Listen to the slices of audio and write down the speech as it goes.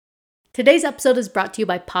Today's episode is brought to you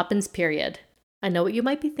by Poppins Period. I know what you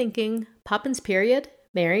might be thinking. Poppins Period?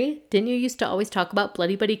 Mary, didn't you used to always talk about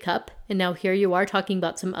Bloody Buddy Cup, and now here you are talking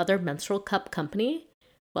about some other menstrual cup company?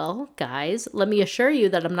 Well, guys, let me assure you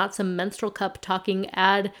that I'm not some menstrual cup talking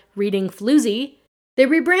ad reading floozy. They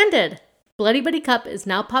rebranded! Bloody Buddy Cup is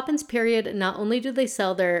now Poppins Period, and not only do they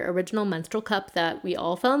sell their original menstrual cup that we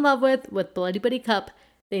all fell in love with Bloody Buddy Cup,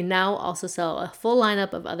 they now also sell a full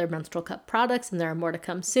lineup of other menstrual cup products, and there are more to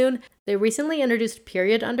come soon. They recently introduced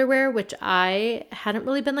period underwear, which I hadn't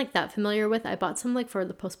really been that familiar with. I bought some for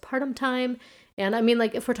the postpartum time. And I mean,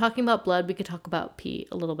 if we're talking about blood, we could talk about pee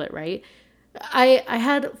a little bit, right? I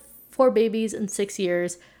had 4 babies in 6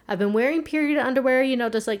 years. I've been wearing period underwear,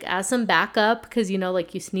 just as some backup because,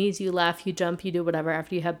 you sneeze, you laugh, you jump, you do whatever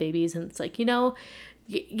after you have babies. And it's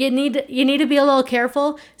you need to be a little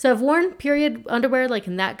careful. So I've worn period underwear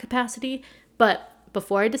in that capacity, but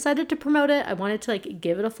before I decided to promote it, I wanted to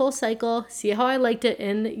give it a full cycle, see how I liked it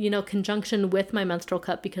in conjunction with my menstrual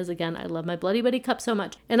cup, because again, I love my Bloody Buddy cup so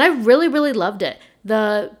much, and I really loved it.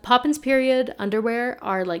 The Poppins Period underwear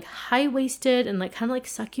are high-waisted and kind of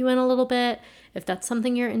suck you in a little bit if that's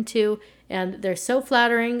something you're into, and they're so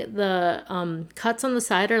flattering. The cuts on the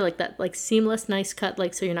side are that seamless nice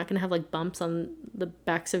cut, so you're not gonna have bumps on the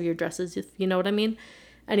backs of your dresses, if you know what I mean.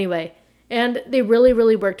 Anyway, and they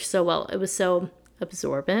really worked so well. It was so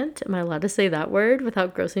absorbent. Am I allowed to say that word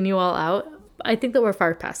without grossing you all out? I think that we're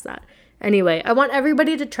far past that. Anyway, I want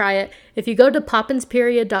everybody to try it. If you go to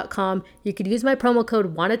popinsperiod.com, you could use my promo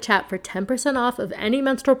code WANNACHAT for 10% off of any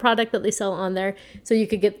menstrual product that they sell on there. So you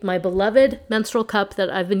could get my beloved menstrual cup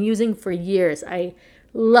that I've been using for years. I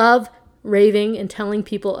love raving and telling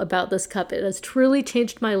people about this cup. It has truly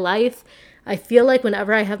changed my life. I feel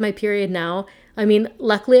whenever I have my period now, I mean,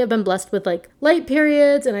 luckily I've been blessed with light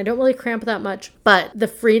periods and I don't really cramp that much, but the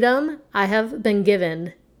freedom I have been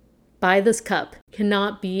given by this cup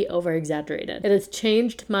cannot be over exaggerated. It has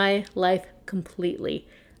changed my life completely.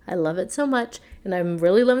 I love it so much, and I'm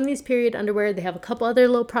really loving these period underwear. They have a couple other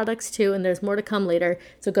little products too, and there's more to come later.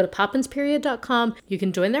 So go to popinsperiod.com. You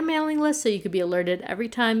can join their mailing list so you could be alerted every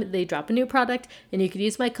time they drop a new product, and you could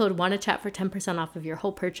use my code WANNACHAT for 10% off of your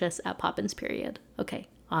whole purchase at Poppins Period. Okay,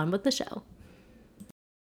 on with the show.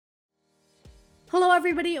 Hello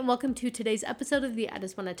everybody, and welcome to today's episode of the I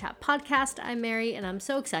Just Wanna Chat podcast. I'm Mary, and I'm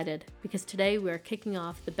so excited because today we're kicking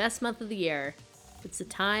off the best month of the year. It's a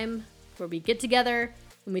time where we get together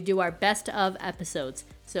and we do our best of episodes.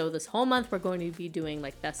 So this whole month we're going to be doing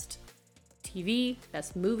best TV,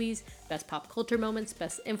 best movies, best pop culture moments,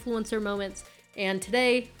 best influencer moments, and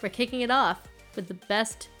today we're kicking it off with the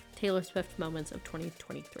best Taylor Swift moments of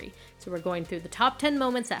 2023. So we're going through the top 10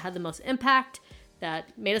 moments that had the most impact,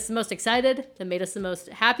 that made us the most excited, that made us the most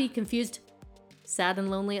happy, confused, sad,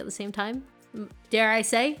 and lonely at the same time. Dare I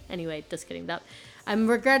say? Anyway, just kidding. I'm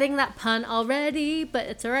regretting that pun already, but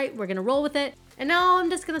it's all right. We're going to roll with it. And now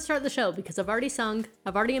I'm just going to start the show because I've already sung,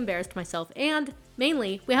 I've already embarrassed myself, and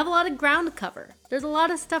mainly, we have a lot of ground to cover. There's a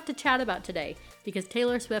lot of stuff to chat about today because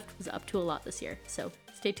Taylor Swift was up to a lot this year. So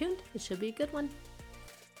stay tuned. It should be a good one.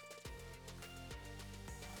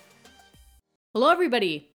 Hello,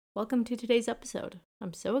 everybody. Welcome to today's episode.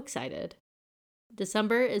 I'm so excited.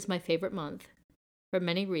 December is my favorite month for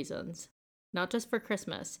many reasons, not just for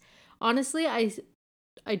Christmas. Honestly,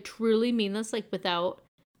 I truly mean this without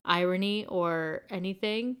irony or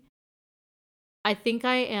anything. I think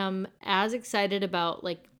I am as excited about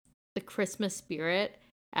the Christmas spirit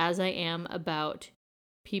as I am about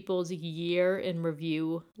people's year in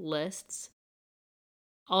review lists.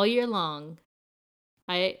 All year long,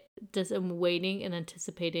 I just am waiting and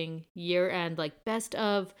anticipating year-end, best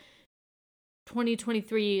of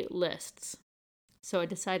 2023 lists. So I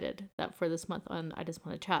decided that for this month on I Just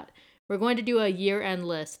Want to Chat, we're going to do a year-end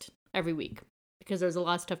list every week because there's a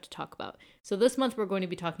lot of stuff to talk about. So this month we're going to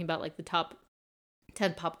be talking about the top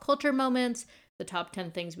 10 pop culture moments, the top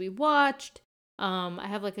 10 things we watched. I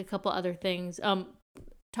have a couple other things,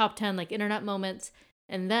 top 10 internet moments.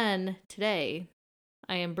 And then today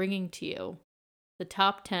I am bringing to you the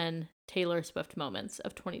top 10 Taylor Swift moments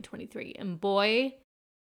of 2023. And boy,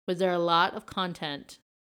 was there a lot of content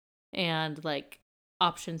and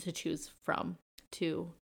options to choose from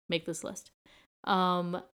to make this list.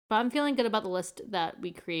 But I'm feeling good about the list that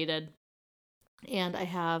we created. And I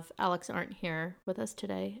have Alex Arndt here with us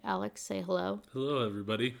today. Alex, say hello. Hello,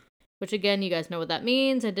 everybody. Which again, you guys know what that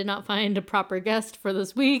means. I did not find a proper guest for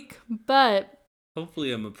this week, but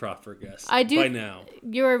hopefully I'm a proper guest I do, by now.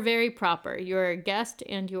 You are very proper. You're a guest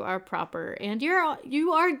and you are proper. And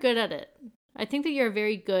you are good at it. I think that you're a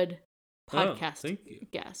very good podcast thank you.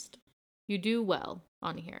 guest. You do well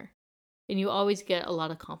on here. and you always get a lot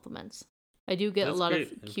of compliments. I do get That's a lot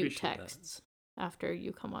great. of I cute appreciate texts after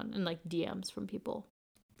you come on, and like DMs from people.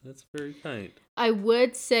 That's very kind. I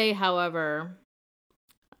would say, however,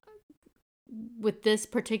 with this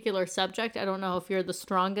particular subject, I don't know if you're the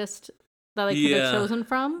strongest that I could have chosen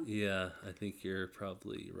from. Yeah, I think you're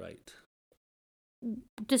probably right.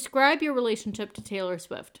 Describe your relationship to Taylor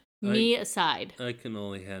Swift, me aside. I can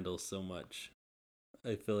only handle so much.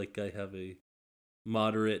 I feel like I have a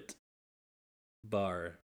moderate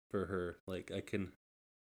bar for her. Like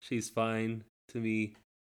she's fine to me.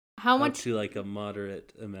 How up much to like a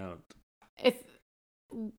moderate amount. If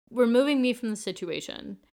removing me from the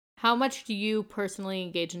situation, how much do you personally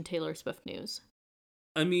engage in Taylor Swift news?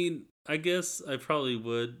 I mean, I guess I probably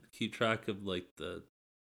would keep track of like the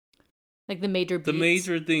major beats? The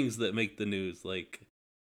major things that make the news, like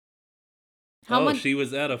she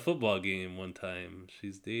was at a football game one time.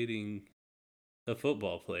 She's dating a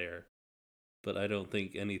football player. But I don't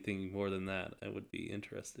think anything more than that I would be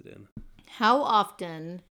interested in. How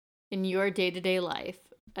often in your day-to-day life,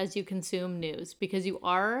 as you consume news, because you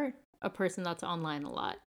are a person that's online a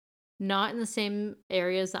lot, not in the same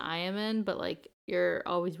areas that I am in, but like you're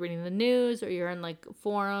always reading the news or you're in like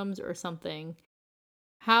forums or something,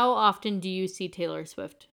 how often do you see Taylor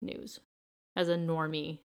Swift news as a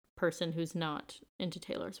normie person who's not into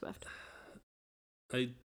Taylor Swift?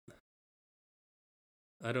 I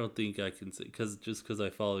don't think I can say, because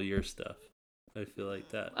I follow your stuff. I feel like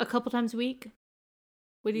that. A couple times a week?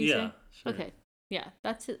 What do you say? Sure. Okay. Yeah,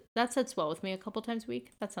 that sits well with me. A couple times a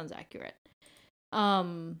week. That sounds accurate. I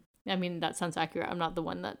mean, that sounds accurate. I'm not the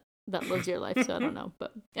one that lives your life, so I don't know.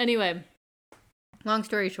 But anyway, long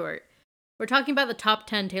story short, we're talking about the top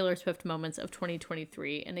 10 Taylor Swift moments of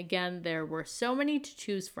 2023. And again, there were so many to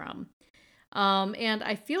choose from. And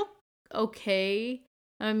I feel okay.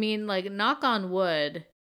 I mean, like, knock on wood,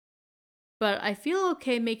 but I feel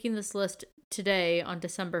okay making this list today on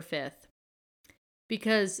December 5th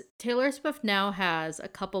because Taylor Swift now has a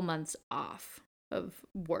couple months off of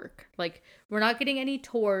work. Like, we're not getting any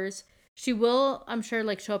tours. She will, I'm sure,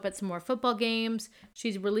 like, show up at some more football games.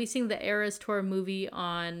 She's releasing the Eras Tour movie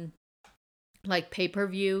on, like,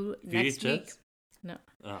 pay-per-view next week. No.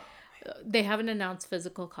 Oh. They haven't announced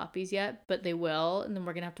physical copies yet, but they will, and then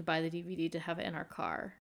we're going to have to buy the DVD to have it in our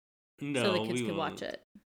car. No, so the kids can watch it.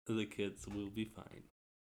 The kids will be fine.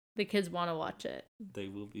 The kids want to watch it. They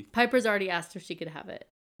will be fine. Piper's already asked if she could have it.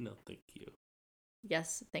 No, thank you.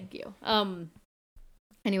 Yes, thank you.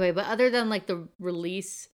 Anyway, but other than like the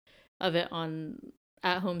release of it on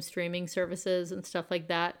at-home streaming services and stuff like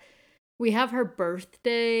that, we have her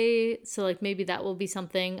birthday, so like maybe that will be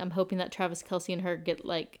something. I'm hoping that Travis Kelce and her get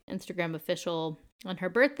like Instagram official on her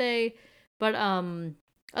birthday. But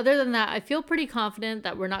other than that, I feel pretty confident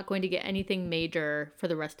that we're not going to get anything major for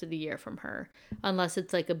the rest of the year from her, unless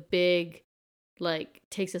it's like a big, like,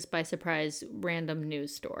 takes us by surprise random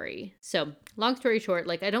news story. So long story short,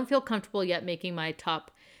 like, I don't feel comfortable yet making my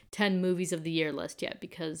top 10 movies of the year list yet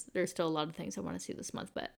because there's still a lot of things I want to see this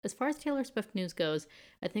month. But as far as Taylor Swift news goes,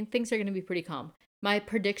 I think things are going to be pretty calm. My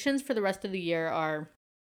predictions for the rest of the year are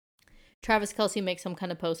Travis Kelce makes some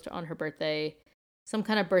kind of post on her birthday, some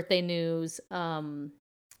kind of birthday news,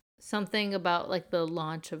 something about like the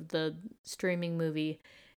launch of the streaming movie.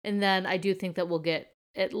 And then I do think that we'll get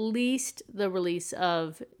at least the release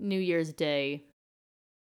of New Year's Day,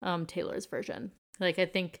 Taylor's version. Like, I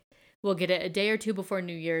think we'll get it a day or two before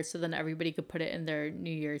New Year's, so then everybody could put it in their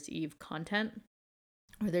New Year's Eve content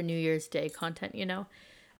or their New Year's Day content, you know?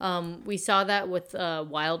 We saw that with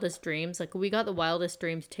Wildest Dreams. Like, we got the Wildest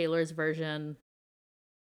Dreams Taylor's version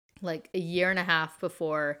like a year and a half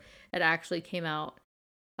before it actually came out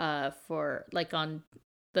for like on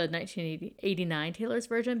the 1989 Taylor's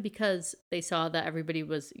version, because they saw that everybody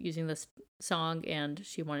was using this song and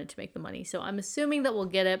she wanted to make the money. So I'm assuming that we'll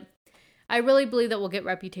get it. I really believe that we'll get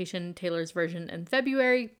Reputation Taylor's version in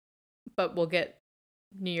February, but we'll get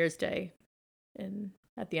New Year's Day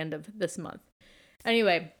at the end of this month.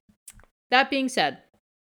 Anyway, that being said,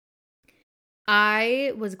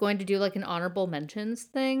 I was going to do like an honorable mentions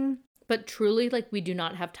thing, but truly, like, we do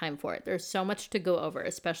not have time for it. There's so much to go over,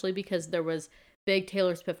 especially because there was big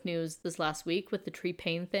Taylor Swift news this last week with the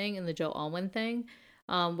Paine thing and the Joe Alwyn thing,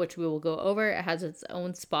 which we will go over. It has its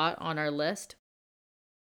own spot on our list.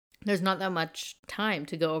 There's not that much time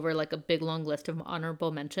to go over like a big long list of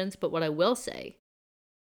honorable mentions, but what I will say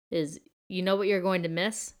is, you know what you're going to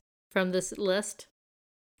miss from this list?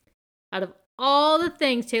 Out of all the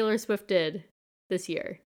things Taylor Swift did this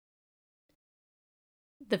year,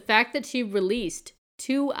 the fact that she released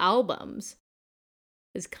 2 albums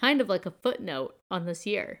is kind of like a footnote on this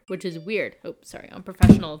year, which is weird. Oh, sorry,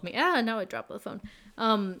 unprofessional of me. Now I dropped the phone.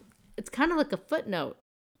 It's kind of like a footnote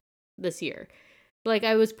this year. Like,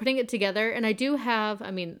 I was putting it together, and I do have,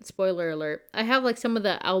 I mean, spoiler alert, I have like some of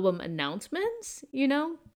the album announcements, you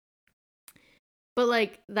know? But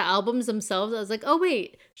like the albums themselves, I was like, oh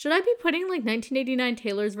wait, should I be putting like 1989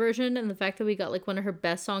 Taylor's version and the fact that we got like one of her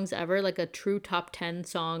best songs ever, like a true top 10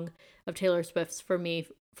 song of Taylor Swift's for me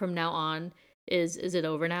from now on is It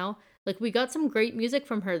Over Now? Like, we got some great music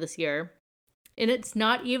from her this year. And it's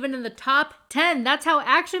not even in the top 10. That's how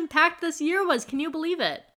action-packed this year was. Can you believe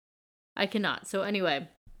it? I cannot. So anyway,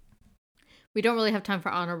 we don't really have time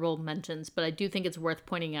for honorable mentions, but I do think it's worth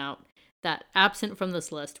pointing out that absent from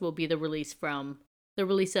this list will be the release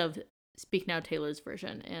of Speak Now Taylor's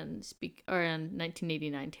version and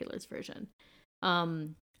 1989 Taylor's version.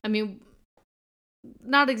 I mean,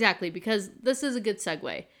 not exactly, because this is a good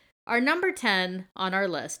segue. Our number 10 on our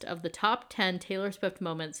list of the top 10 Taylor Swift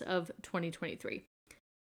moments of 2023.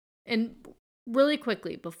 And really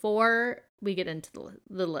quickly, before we get into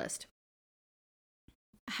the list,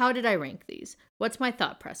 how did I rank these? What's my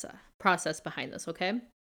thought process behind this, okay?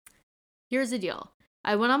 Here's the deal.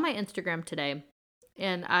 I went on my Instagram today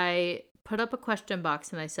and I put up a question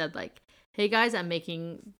box and I said, like, hey guys, I'm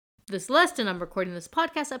making this list and I'm recording this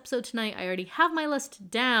podcast episode tonight. I already have my list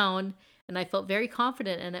down and I felt very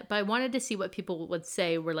confident in it, but I wanted to see what people would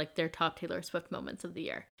say were like their top Taylor Swift moments of the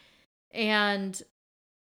year. And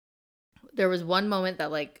there was one moment that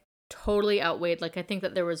like totally outweighed, like, I think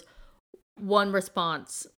that there was one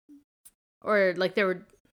response, or like there were,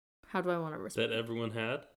 how do I want to respond? That everyone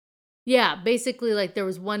had? Yeah, basically, like, there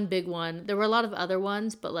was one big one. There were a lot of other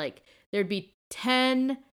ones, but, like, there'd be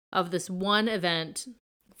 10 of this one event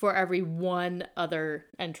for every one other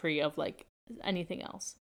entry of, like, anything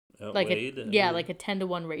else. Outweighed? Like a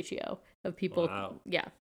 10-to-1 ratio of people. Wow. Yeah.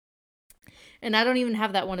 And I don't even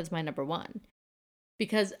have that one as my number one.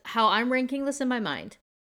 Because how I'm ranking this in my mind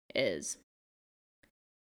is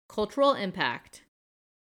cultural impact,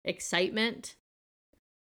 excitement,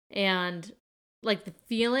 and like the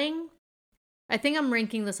feeling. I think I'm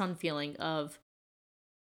ranking this on feeling of,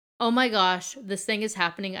 oh my gosh, this thing is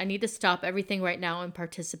happening. I need to stop everything right now and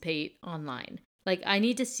participate online. Like, I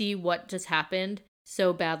need to see what just happened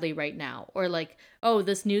so badly right now. Or like, oh,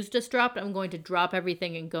 this news just dropped. I'm going to drop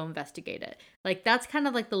everything and go investigate it. Like, that's kind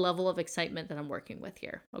of like the level of excitement that I'm working with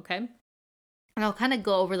here. Okay. And I'll kind of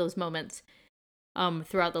go over those moments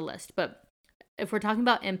throughout the list. But if we're talking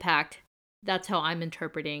about impact, that's how I'm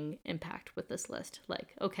interpreting impact with this list.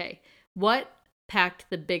 Like, okay, what packed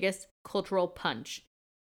the biggest cultural punch?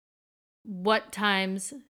 What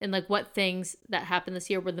times and like what things that happened this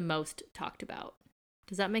year were the most talked about?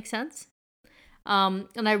 Does that make sense?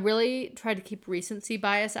 And I really try to keep recency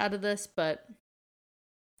bias out of this, but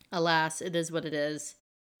alas, it is what it is.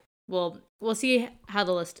 We'll see how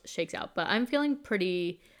the list shakes out, but I feel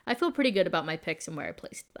pretty good about my picks and where I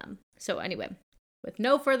placed them. So anyway, with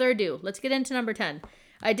no further ado, let's get into number 10.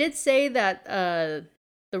 I did say that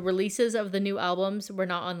the releases of the new albums were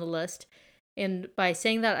not on the list. And by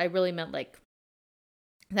saying that, I really meant like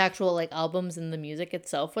the actual like albums and the music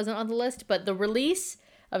itself wasn't on the list. But the release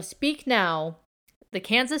of Speak Now, the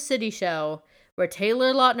Kansas City show, where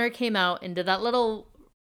Taylor Lautner came out and did that little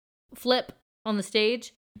flip on the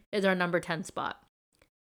stage, is our number 10 spot.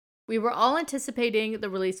 We were all anticipating the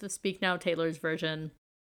release of Speak Now, Taylor's version.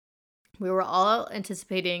 We were all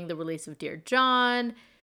anticipating the release of Dear John.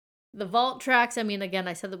 The vault tracks, I mean, again,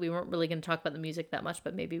 I said that we weren't really going to talk about the music that much,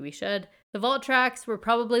 but maybe we should. The vault tracks were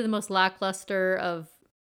probably the most lackluster of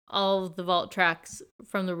all of the vault tracks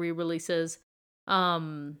from the re-releases.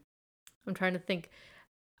 I'm trying to think.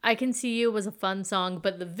 I Can See You was a fun song,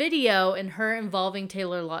 but the video and her involving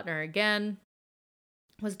Taylor Lautner again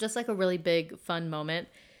was just like a really big, fun moment.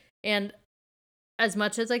 And as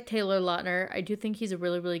much as like Taylor Lautner, I do think he's a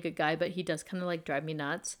really, really good guy, but he does kind of like drive me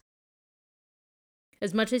nuts.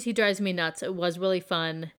 As much as he drives me nuts, it was really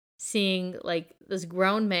fun seeing like this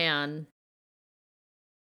grown man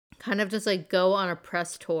kind of just like go on a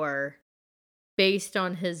press tour based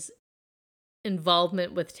on his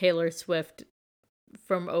involvement with Taylor Swift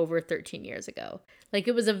from over 13 years ago. Like,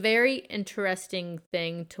 it was a very interesting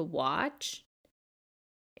thing to watch,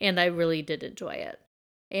 and I really did enjoy it.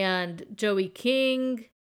 And Joey King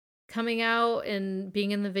coming out and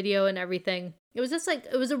being in the video and everything. It was just like,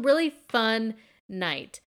 it was a really fun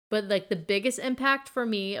night. But like the biggest impact for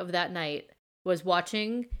me of that night was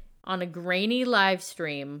watching on a grainy live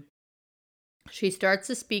stream. She starts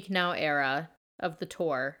the Speak Now era of the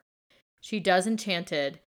tour. She does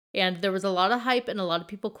Enchanted. And there was a lot of hype and a lot of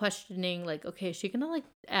people questioning, like, okay, is she gonna like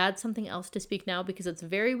add something else to Speak Now? Because it's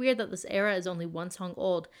very weird that this era is only one song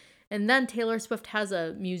old. And then Taylor Swift has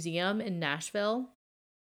a museum in Nashville,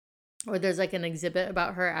 or there's like an exhibit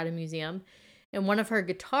about her at a museum. And one of her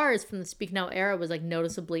guitars from the Speak Now era was like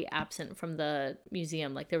noticeably absent from the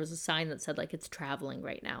museum. Like there was a sign that said like it's traveling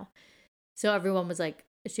right now. So everyone was like,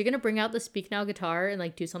 is she gonna bring out the Speak Now guitar and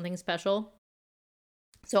like do something special?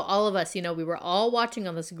 So all of us, we were all watching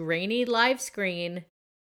on this grainy live screen.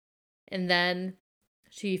 And then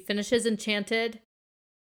she finishes Enchanted.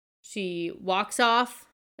 She walks off.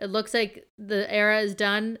 It looks like the era is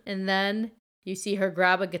done. And then you see her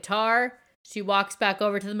grab a guitar. She walks back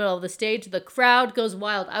over to the middle of the stage. The crowd goes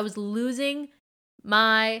wild. I was losing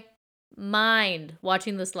my mind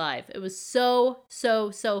watching this live. It was so,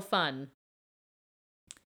 so, so fun.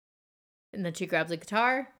 And then she grabs a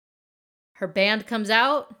guitar. Her band comes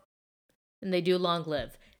out. And they do Long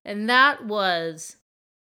Live. And that was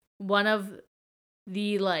one of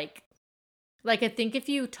the, like I think if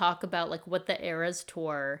you talk about, like, what the Eras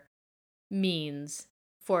Tour means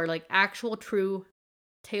for, like, actual true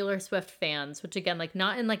Taylor Swift fans, which, again, like,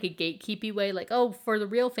 not in, like, a gatekeepy way, like, oh, for the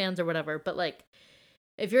real fans or whatever, but, like,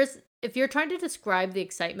 if you're trying to describe the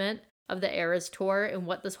excitement of the Eras Tour and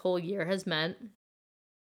what this whole year has meant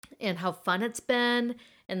and how fun it's been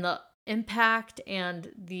and the impact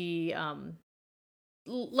and the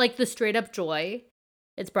like the straight up joy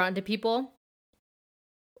it's brought into people,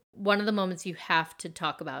 one of the moments you have to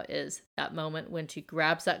talk about is that moment when she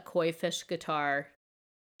grabs that koi fish guitar,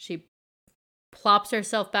 she plops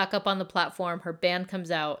herself back up on the platform, her band comes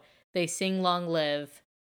out, they sing Long Live,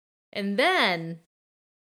 and then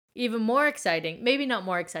even more exciting, maybe not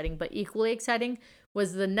more exciting but equally exciting,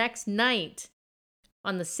 was the next night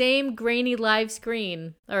on the same grainy live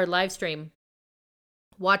stream,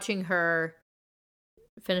 watching her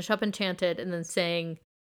finish up Enchanted and then saying,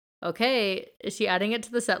 okay, is she adding it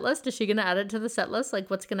to the set list? Is she going to add it to the set list? Like,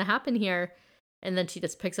 what's going to happen here? And then she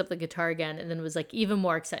just picks up the guitar again, and then it was like even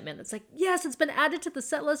more excitement. It's like, yes, it's been added to the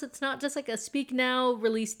set list. It's not just like a Speak Now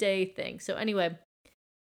release day thing. So anyway,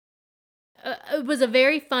 it was a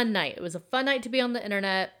very fun night. It was a fun night to be on the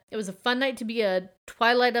internet. It was a fun night to be a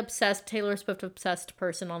Twilight obsessed, Taylor Swift obsessed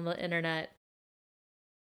person on the internet.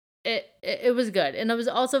 It was good. And it was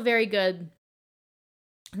also very good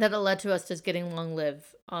that it led to us just getting Long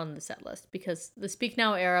Live on the set list, because the Speak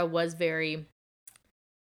Now era was very,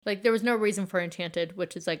 like, there was no reason for Enchanted,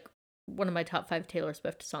 which is like one of my top 5 Taylor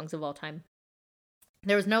Swift songs of all time.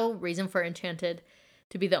 There was no reason for Enchanted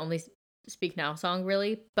to be the only Speak Now song,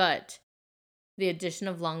 really, but the addition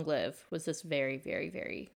of Long Live was just very, very,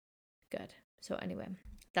 very good. So anyway,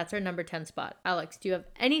 that's our number 10 spot. Alex, do you have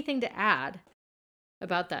anything to add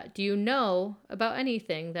about that? Do you know about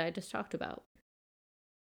anything that I just talked about?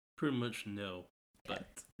 Pretty much no, but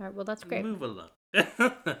all right, well, that's great. Move along.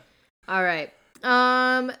 All right.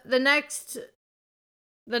 The next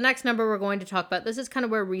number we're going to talk about, this is kind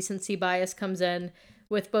of where recency bias comes in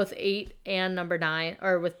with both 8 and number 9,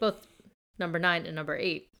 or with both number 9 and number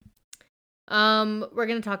 8. We're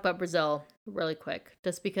going to talk about Brazil really quick,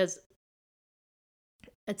 just because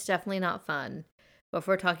it's definitely not fun. But if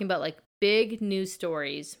we're talking about like big news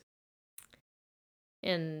stories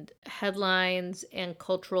and headlines and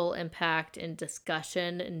cultural impact and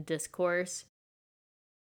discussion and discourse,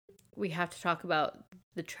 we have to talk about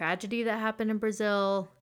the tragedy that happened in Brazil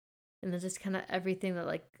and then just kind of everything that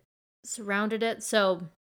like surrounded it. So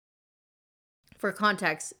for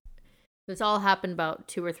context, this all happened about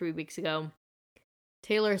 2 or 3 weeks ago.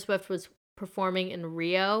 Taylor Swift was performing in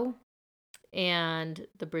Rio, and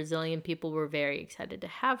the Brazilian people were very excited to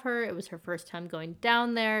have her. It was her first time going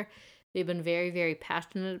down there. They've been very, very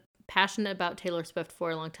passionate about Taylor Swift for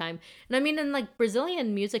a long time. And I mean, and like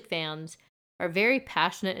Brazilian music fans are very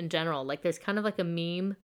passionate in general. Like there's kind of like a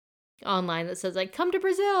meme online that says like, come to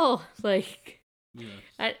Brazil. Like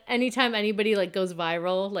at anytime anybody like goes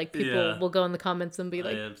viral, like people will go in the comments and be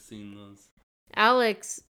like, I have seen those.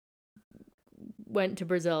 Alex went to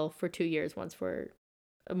Brazil for 2 years once for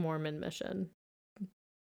a Mormon mission.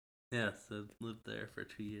 Yes, I've lived there for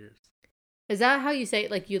 2 years. Is that how you say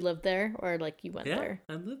it? Like you lived there, or like you went there?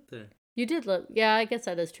 Yeah, I lived there. You did live. Yeah, I guess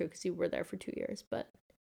that is true because you were there for 2 years. But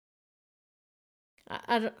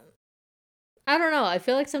I don't know. I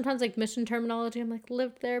feel like sometimes like mission terminology, I'm like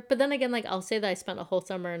lived there, but then again, like I'll say that I spent a whole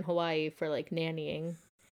summer in Hawaii for like nannying.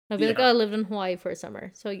 I'll be like, oh, I lived in Hawaii for a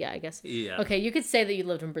summer. So yeah, I guess. Yeah. Okay, you could say that you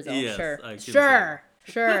lived in Brazil. Yes, Sure.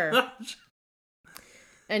 Sure.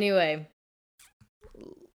 Anyway,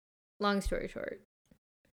 long story short,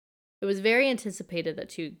 it was very anticipated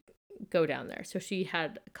that she go down there. So she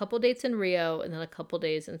had a couple dates in Rio and then a couple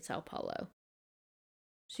days in Sao Paulo.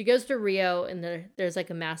 She goes to Rio and there's like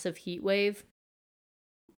a massive heat wave.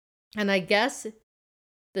 And I guess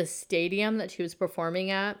the stadium that she was performing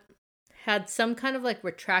at had some kind of like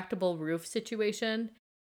retractable roof situation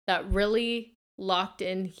that really locked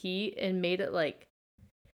in heat and made it like,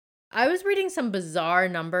 I was reading some bizarre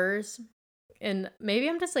numbers, and maybe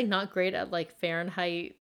I'm just like not great at like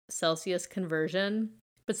Fahrenheit Celsius conversion,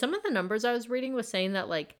 but some of the numbers I was reading was saying that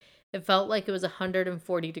like it felt like it was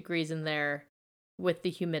 140 degrees in there with the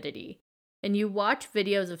humidity. And you watch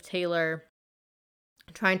videos of Taylor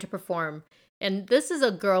trying to perform, and this is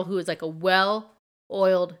a girl who is like a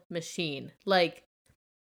well-oiled machine. Like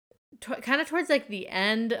kind of towards like the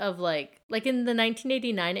end of like in the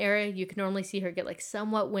 1989 era, you can normally see her get like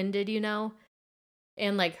somewhat winded,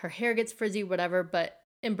 and like her hair gets frizzy, whatever. But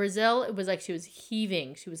in Brazil, it was like she was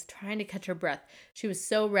heaving. She was trying to catch her breath. She was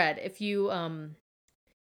so red. If you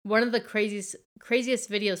one of the craziest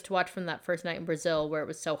videos to watch from that first night in Brazil where it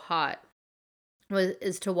was so hot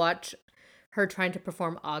is to watch her trying to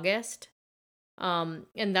perform August. And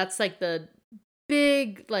that's like the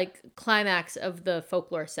big like climax of the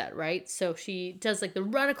folklore set, right? So she does like the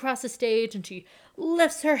run across the stage and she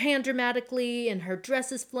lifts her hand dramatically and her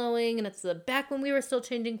dress is flowing, and it's the back when we were still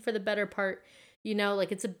changing for the better part,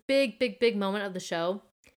 like it's a big moment of the show.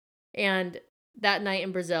 And that night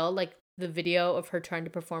in Brazil, like the video of her trying to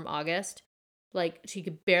perform August, like she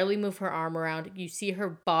could barely move her arm around. You see her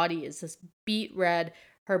body is this beet red.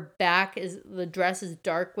 Her back the dress is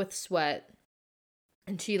dark with sweat.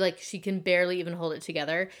 And she can barely even hold it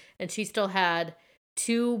together. And she still had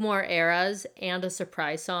two more eras and two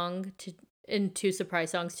surprise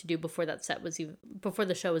songs to do before before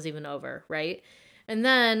the show was even over, right? And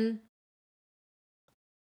then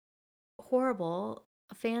horrible,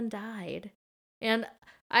 a fan died. And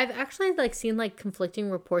I've actually like seen like conflicting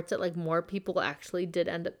reports that like more people actually did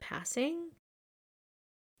end up passing.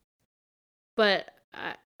 But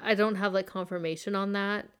I don't have like confirmation on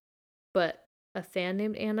that. But a fan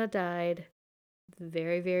named Anna died.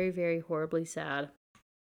 Very, very, very horribly sad.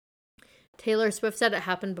 Taylor Swift said it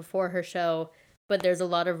happened before her show, but there's a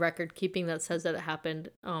lot of record keeping that says that it happened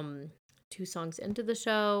 2 songs into the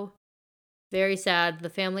show. Very sad. The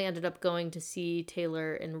family ended up going to see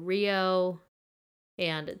Taylor in Rio,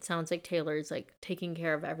 and it sounds like Taylor's like taking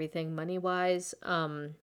care of everything money-wise.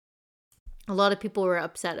 A lot of people were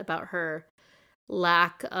upset about her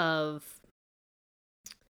lack of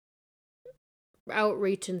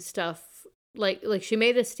outreach and stuff. Like she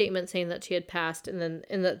made a statement saying that she had passed, and then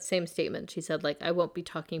in that same statement she said like, I won't be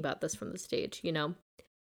talking about this from the stage,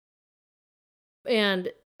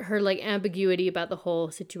 and her like ambiguity about the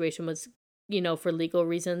whole situation was for legal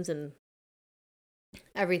reasons and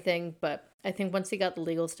everything. But I think once they got the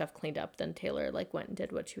legal stuff cleaned up, then Taylor like went and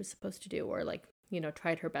did what she was supposed to do, or like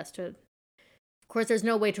tried her best to, of course there's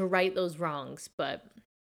no way to right those wrongs, but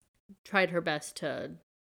tried her best to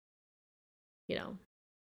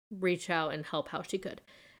reach out and help how she could.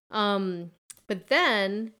 But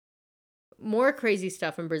then more crazy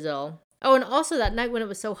stuff in Brazil. Oh, and also that night when it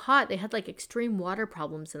was so hot, they had like extreme water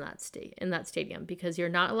problems in that stadium because you're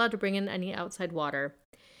not allowed to bring in any outside water.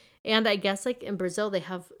 And I guess like in Brazil they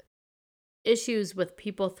have issues with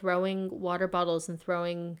people throwing water bottles and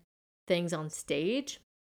throwing things on stage.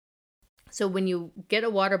 So when you get a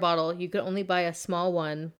water bottle, you could only buy a small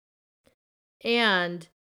one, and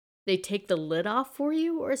they take the lid off for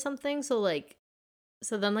you or something. So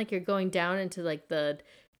then like you're going down into like the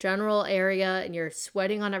general area and you're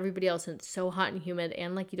sweating on everybody else, and it's so hot and humid,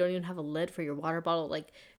 and like you don't even have a lid for your water bottle.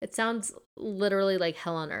 Like it sounds literally like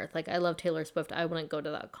hell on earth. Like I love Taylor Swift. I wouldn't go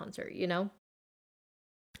to that concert,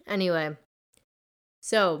 Anyway,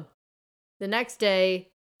 so the next day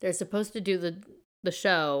they're supposed to do the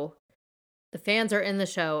show. The fans are in the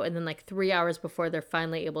show, and then like 3 hours before they're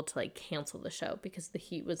finally able to like cancel the show because the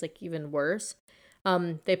heat was like even worse.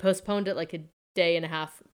 They postponed it like a day and a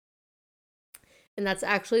half. And that's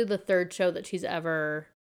actually the third show that she's ever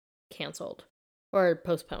canceled or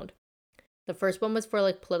postponed. The first one was for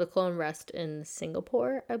like political unrest in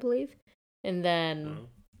Singapore, I believe. And then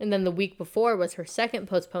the week before was her second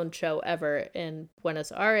postponed show ever in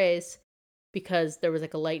Buenos Aires because there was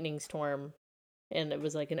like a lightning storm, and it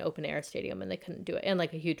was like an open air stadium and they couldn't do it, and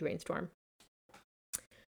like a huge rainstorm.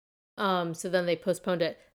 So then they postponed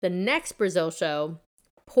it. The next Brazil show,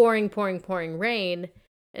 pouring rain,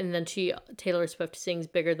 and then Taylor Swift sings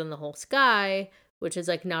Bigger Than the Whole Sky, which is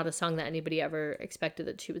like not a song that anybody ever expected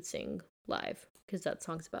that she would sing live, because that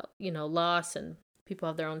song's about, loss, and people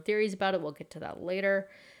have their own theories about it. We'll get to that later.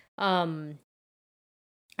 Anyway,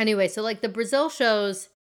 so like the Brazil shows,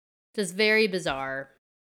 Just very bizarre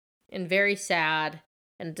and very sad,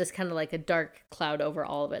 and just kind of like a dark cloud over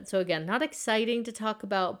all of it. So again, not exciting to talk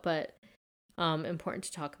about, but important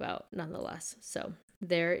to talk about nonetheless. So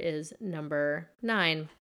there is number 9.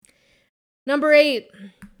 Number 8.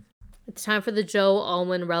 It's time for the Joe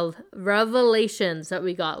Alwyn revelations that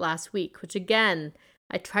we got last week, which again,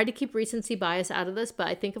 I tried to keep recency bias out of this, but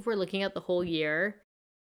I think if we're looking at the whole year,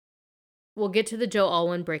 we'll get to the Joe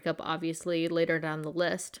Alwyn breakup, obviously, later down the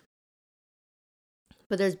list.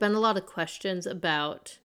 But there's been a lot of questions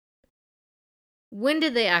about when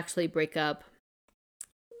did they actually break up?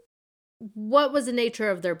 What was the nature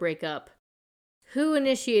of their breakup? Who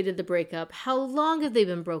initiated the breakup? How long have they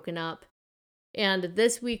been broken up? And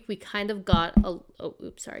this week we kind of got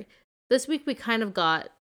This week we kind of got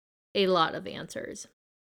a lot of answers.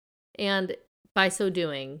 And by so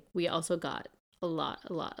doing, we also got a lot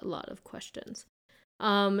of questions.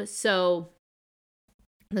 So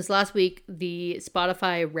this last week, the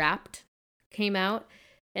Spotify Wrapped came out,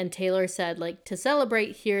 and Taylor said, like, to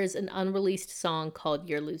celebrate, here's an unreleased song called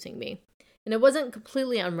You're Losing Me. And it wasn't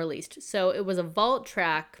completely unreleased. So it was a vault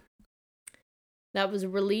track that was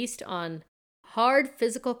released on hard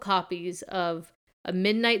physical copies of a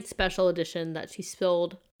midnight special edition that she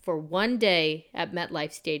sold for one day at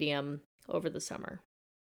MetLife Stadium over the summer.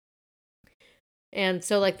 And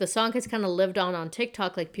so, like, the song has kind of lived on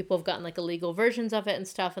TikTok. Like, people have gotten, like, illegal versions of it and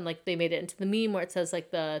stuff. And, like, they made it into the meme where it says,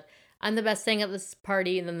 like, I'm the best thing at this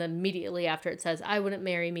party. And then immediately after it says, I wouldn't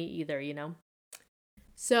marry me either, you know?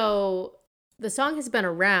 So the song has been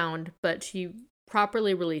around, but she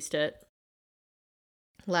properly released it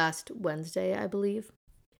last Wednesday, I believe.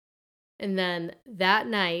 And then that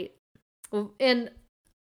night, and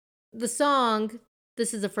the song,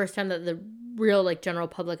 this is the first time that the real, like, general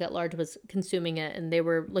public at large was consuming it, and they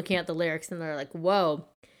were looking at the lyrics and they're like, whoa,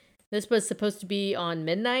 this was supposed to be on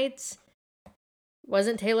Midnights?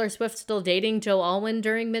 Wasn't Taylor Swift still dating Joe Alwyn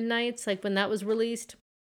during Midnights, like, when that was released?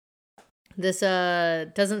 This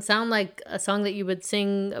doesn't sound like a song that you would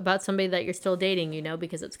sing about somebody that you're still dating, you know,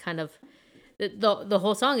 because it's kind of, the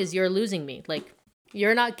whole song is You're Losing Me. Like,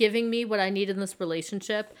 you're not giving me what I need in this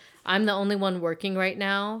relationship. I'm the only one working right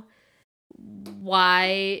now.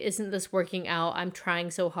 Why isn't this working out? I'm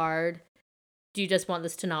trying so hard. Do you just want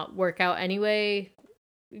this to not work out anyway?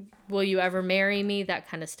 Will you ever marry me? That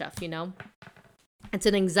kind of stuff, you know? It's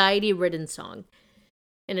an anxiety-ridden song,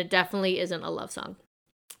 and it definitely isn't a love song.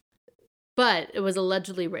 But it was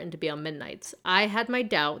allegedly written to be on Midnights. I had my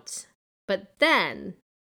doubts, but then,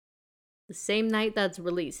 the same night that's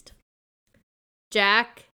released,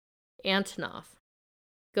 Jack Antonoff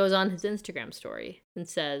goes on his Instagram story and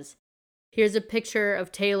says, here's a picture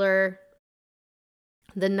of Taylor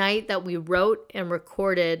the night that we wrote and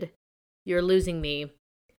recorded You're Losing Me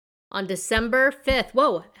on December 5th.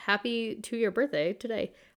 Whoa, happy 2-year birthday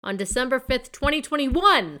today. On December 5th,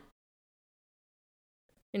 2021.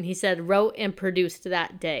 And he said, wrote and produced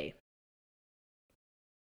that day.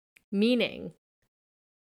 Meaning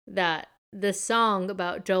that this song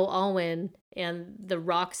about Joe Alwyn and the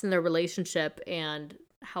rocks in their relationship and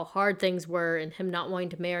how hard things were and him not wanting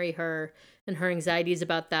to marry her and her anxieties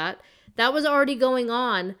about that, that was already going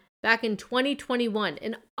on back in 2021.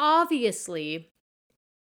 And obviously,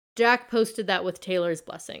 Jack posted that with Taylor's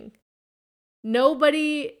blessing.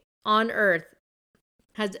 Nobody on earth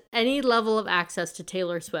has any level of access to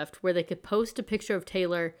Taylor Swift where they could post a picture of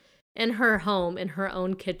Taylor in her home, in her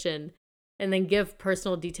own kitchen, and then give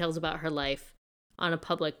personal details about her life on a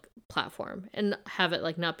public platform and have it,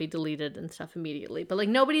 like, not be deleted and stuff immediately. But, like,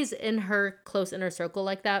 nobody's in her close inner circle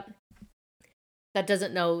like that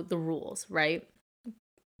doesn't know the rules, right?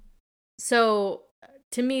 So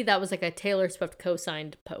to me, that was like a Taylor Swift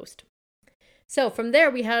co-signed post. So from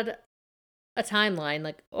there, we had a timeline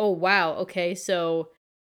like, oh, wow, okay, so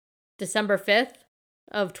December 5th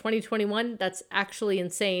of 2021, that's actually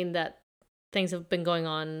insane that things have been going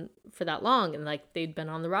on for that long and, like, they'd been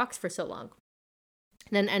on the rocks for so long.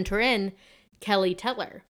 Then enter in Kelly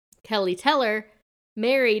Teller. Kelly Teller,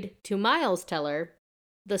 married to Miles Teller,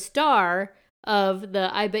 the star of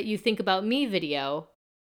the I Bet You Think About Me video,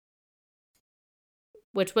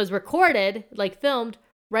 which was recorded, like, filmed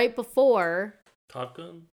right before Top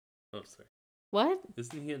Gun? Oh, sorry. What?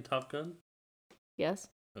 Isn't he in Top Gun? Yes.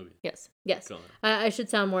 Okay. Yes. I should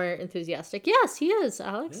sound more enthusiastic. Yes, he is,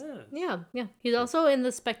 Alex. Yes. Yeah. He's also in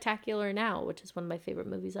The Spectacular Now, which is one of my favorite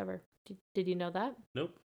movies ever. Did you know that?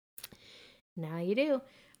 Nope. Now you do.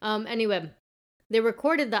 Anyway, they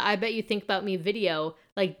recorded the I Bet You Think About Me video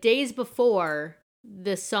like days before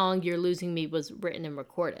this song You're Losing Me was written and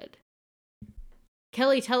recorded.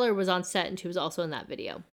 Kelly Teller was on set and she was also in that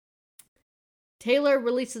video. Taylor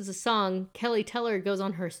releases a song. Kelly Teller goes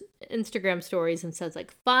on her Instagram stories and says,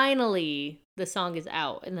 like, finally, the song is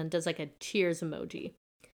out. And then does, like, a cheers emoji.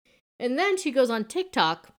 And then she goes on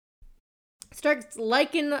TikTok, starts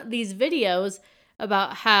liking these videos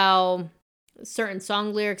about how certain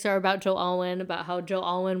song lyrics are about Joe Alwyn, about how Joe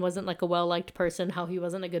Alwyn wasn't, like, a well-liked person, how he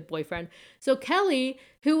wasn't a good boyfriend. So Kelly,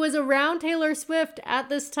 who was around Taylor Swift at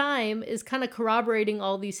this time, is kind of corroborating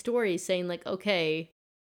all these stories, saying, like, okay,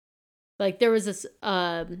 like, there was this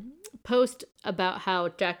post about how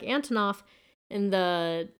Jack Antonoff in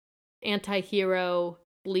the Anti-Hero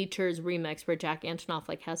Bleachers remix, where Jack Antonoff,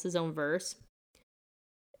 like, has his own verse,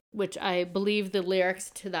 which I believe the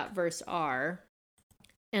lyrics to that verse are,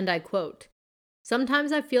 and I quote,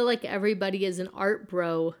 "Sometimes I feel like everybody is an art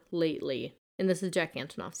bro lately." And this is Jack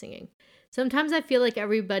Antonoff singing. "Sometimes I feel like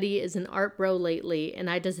everybody is an art bro lately,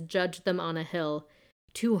 and I just judge them on a hill.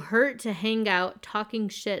 Too hurt to hang out talking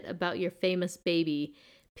shit about your famous baby.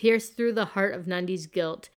 Pierced through the heart of 90s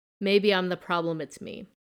guilt. Maybe I'm the problem, it's me."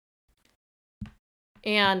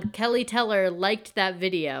 And Kelly Teller liked that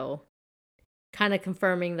video, kind of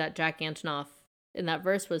confirming that Jack Antonoff in that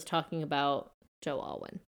verse was talking about Joe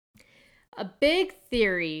Alwyn. A big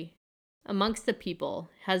theory amongst the people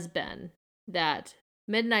has been that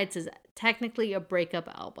Midnights is technically a breakup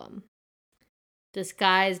album,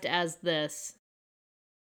 disguised as this.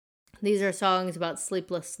 These are songs about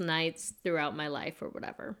sleepless nights throughout my life or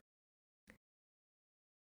whatever.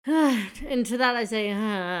 And to that I say,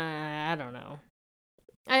 I don't know.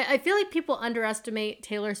 I feel like people underestimate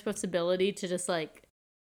Taylor Swift's ability to just, like,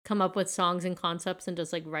 come up with songs and concepts and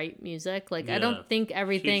just, like, write music. Like, I don't think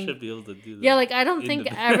everything... She should be able to do that. Yeah, like, I don't think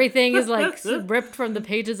everything is, like, ripped from the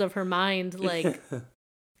pages of her mind. Like,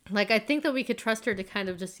 I think that we could trust her to kind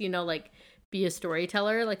of just, you know, like, be a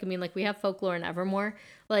storyteller. Like, I mean, like, we have Folklore and Evermore.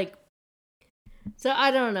 Like, so I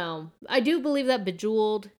don't know. I do believe that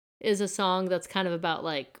Bejeweled is a song that's kind of about,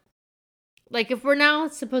 like, if we're now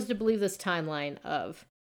supposed to believe this timeline of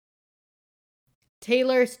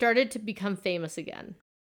Taylor started to become famous again.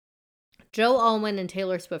 Joe Alwyn and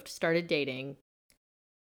Taylor Swift started dating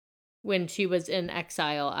when she was in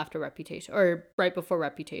exile after Reputation, or right before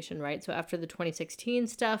Reputation, right? So after the 2016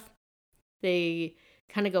 stuff, they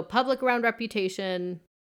kind of go public around Reputation.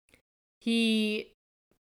 He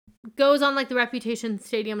goes on, like, the Reputation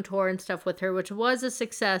Stadium tour and stuff with her, which was a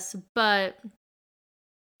success, but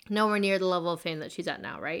nowhere near the level of fame that she's at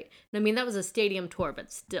now, right? I mean, that was a stadium tour,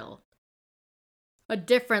 but still a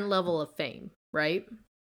different level of fame, right?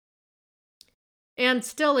 And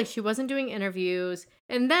still, like, she wasn't doing interviews.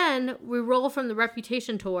 And then we roll from the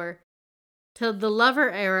Reputation tour to the Lover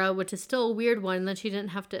era, which is still a weird one. And then she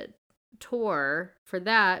didn't have to tour for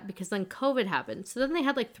that because then COVID happened. So then they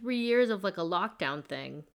had, like, 3 years of, like, a lockdown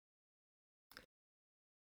thing.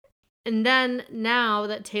 And then now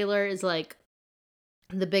that Taylor is, like,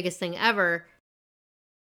 the biggest thing ever,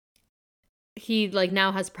 he, like,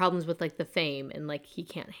 now has problems with, like, the fame and, like, he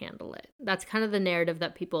can't handle it. That's kind of the narrative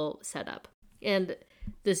that people set up. And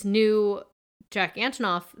this new Jack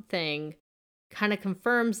Antonoff thing kind of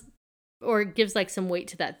confirms or gives, like, some weight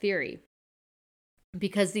to that theory.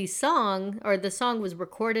 Because the song was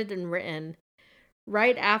recorded and written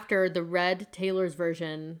right after the Red Taylor's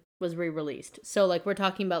version was re-released. So, like, we're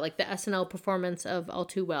talking about, like, the SNL performance of All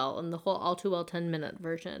Too Well and the whole All Too Well 10-minute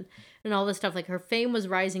version and all this stuff. Like, her fame was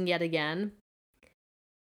rising yet again.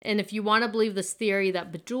 And if you want to believe this theory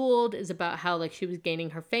that Bejeweled is about how, like, she was gaining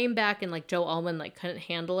her fame back and, like, Joe Alwyn, like, couldn't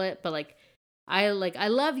handle it, but, like, I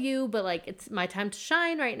love you, but, like, it's my time to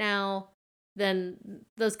shine right now, then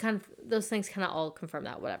those things kind of all confirm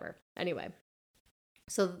that, whatever. Anyway,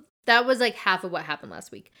 so that was, like, half of what happened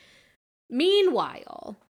last week.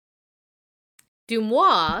 Meanwhile,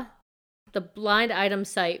 Deuxmoi, the blind item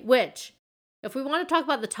site, which, if we want to talk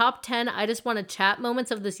about the top 10 I just want to chat moments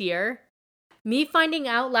of this year, me finding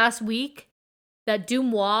out last week that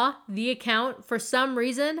Deuxmoi, the account, for some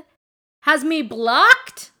reason, has me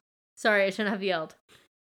blocked. Sorry, I shouldn't have yelled.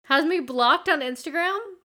 Has me blocked on Instagram.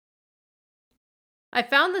 I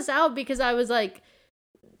found this out because I was, like,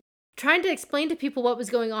 trying to explain to people what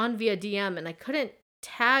was going on via DM, and I couldn't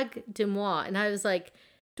tag Deuxmoi. And I was like,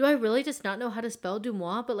 do I really just not know how to spell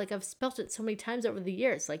Deuxmoi? But, like, I've spelled it so many times over the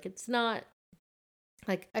years. Like, it's not,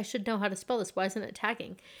 like, I should know how to spell this. Why isn't it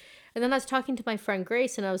tagging? And then I was talking to my friend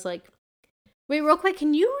Grace, and I was like, wait, real quick,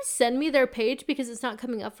 can you send me their page because it's not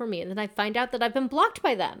coming up for me? And then I find out that I've been blocked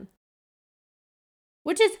by them,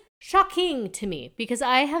 which is shocking to me because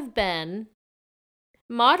I have been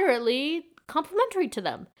moderately complimentary to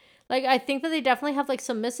them. Like, I think that they definitely have, like,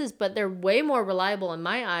 some misses, but they're way more reliable in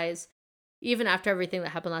my eyes even after everything that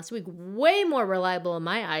happened last week, way more reliable in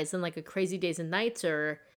my eyes than like a Crazy Days and Nights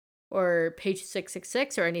or Page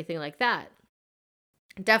 666 or anything like that.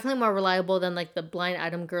 Definitely more reliable than like the blind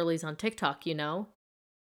item girlies on TikTok, you know?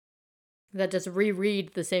 That just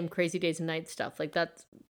reread the same Crazy Days and Nights stuff. Like that's,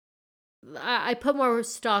 I put more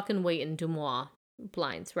stock and weight in Deuxmoi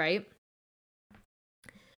blinds, right?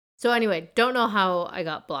 So anyway, don't know how I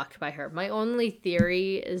got blocked by her. My only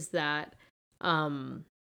theory is that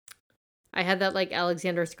I had that like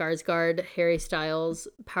Alexander Skarsgård, Harry Styles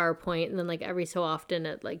PowerPoint, and then like every so often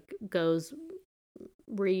it like goes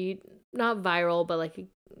not viral, but like it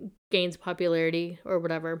gains popularity or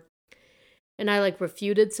whatever. And I like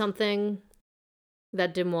refuted something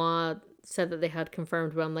that Deuxmoi said that they had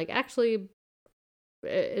confirmed, but I'm like, actually,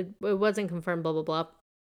 it wasn't confirmed, blah, blah, blah.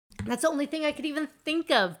 That's the only thing I could even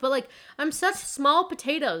think of. But like, I'm such small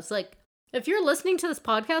potatoes. Like, if you're listening to this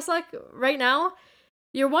podcast like right now,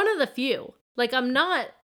 you're one of the few. Like, I'm not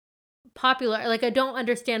popular. Like, I don't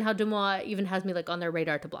understand how Deuxmoi even has me like on their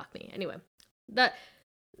radar to block me. Anyway,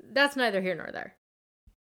 that's neither here nor there.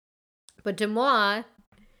 But Deuxmoi,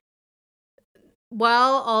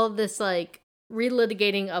 while all this like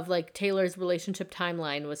relitigating of like Taylor's relationship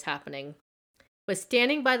timeline was happening, was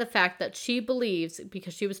standing by the fact that she believes,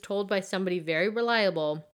 because she was told by somebody very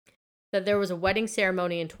reliable, that there was a wedding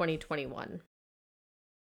ceremony in 2021.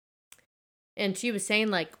 And she was saying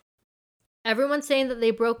like, everyone's saying that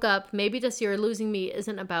they broke up. Maybe Just You're Losing Me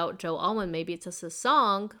isn't about Joe Alwyn. Maybe it's just a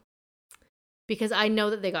song, because I know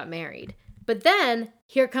that they got married. But then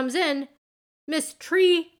here comes in Miss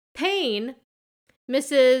Paine,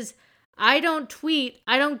 Mrs. I don't tweet,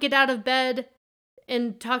 I don't get out of bed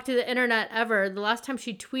and talk to the internet ever. The last time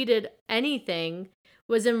she tweeted anything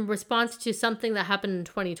was in response to something that happened in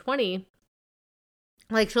 2020.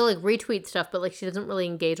 Like, she'll like retweet stuff, but like she doesn't really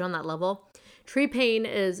engage on that level. Paine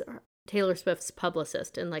is Taylor Swift's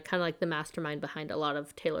publicist and like kind of like the mastermind behind a lot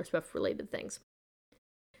of Taylor Swift related things.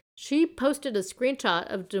 She posted a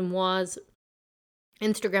screenshot of Deuxmoi's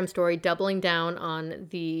Instagram story doubling down on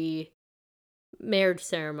the marriage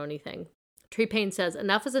ceremony thing. Paine says,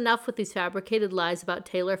 enough is enough with these fabricated lies about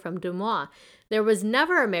Taylor from Deuxmoi. There was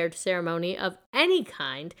never a marriage ceremony of any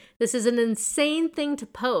kind. This is an insane thing to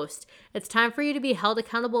post. It's time for you to be held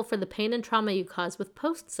accountable for the pain and trauma you cause with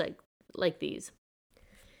posts like these.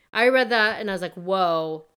 I read that and I was like,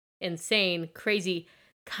 whoa, insane, crazy.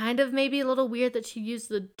 Kind of maybe a little weird that she used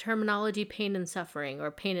the terminology pain and suffering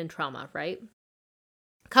or pain and trauma, right?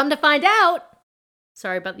 Come to find out,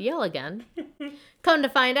 sorry about the yell again. Come to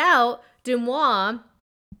find out, Deuxmoi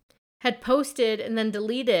had posted and then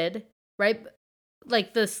deleted, right?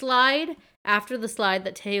 Like the slide after the slide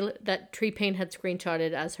that Paine had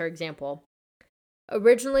screenshotted as her example.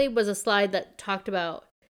 Originally was a slide that talked about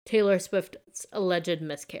Taylor Swift's alleged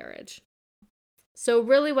miscarriage. So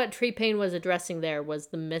really what Paine was addressing there was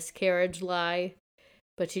the miscarriage lie,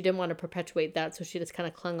 but she didn't want to perpetuate that, so she just kind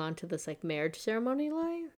of clung on to this like marriage ceremony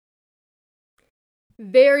lie.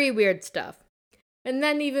 Very weird stuff. And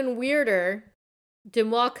then even weirder,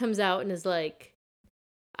 Deuxmoi comes out and is like,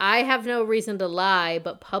 I have no reason to lie,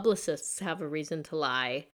 but publicists have a reason to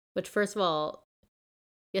lie. Which, first of all,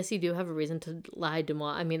 yes, you do have a reason to lie,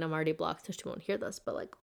 Deuxmoi. I mean, I'm already blocked, so she won't hear this, but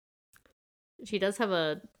like, she does have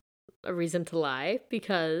a reason to lie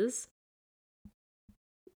because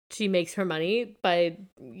she makes her money by,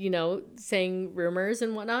 you know, saying rumors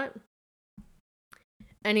and whatnot.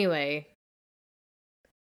 Anyway,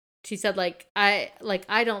 she said, I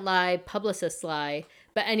don't lie, publicists lie.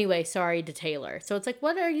 But anyway, sorry to Taylor. So it's like,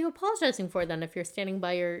 what are you apologizing for then if you're standing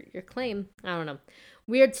by your claim? I don't know.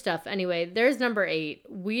 Weird stuff. Anyway, there's number 8.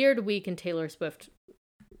 Weird week in Taylor Swift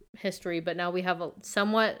history. But now we have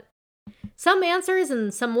some answers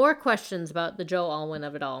and some more questions about the Joe Alwyn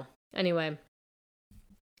of it all. Anyway,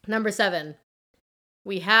 number 7.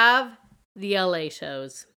 We have the LA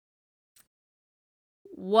shows.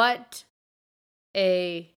 What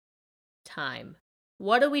a time.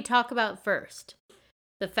 What do we talk about first?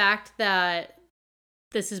 The fact that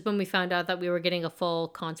this is when we found out that we were getting a full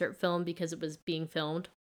concert film because it was being filmed.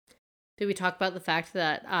 Did we talk about the fact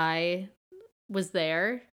that I was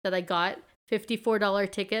there, that I got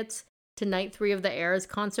 $54 tickets to night 3 of the Eras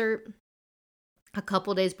concert a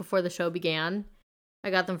couple days before the show began?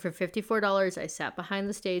 I got them for $54. I sat behind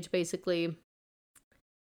the stage, basically.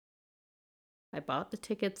 I bought the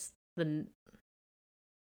tickets. I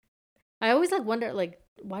always wonder,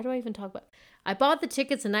 why do I even talk about it? I bought the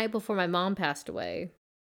tickets the night before my mom passed away,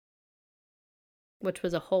 which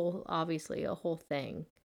was obviously a whole thing.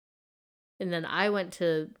 And then I went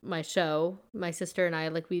to my show. My sister and I,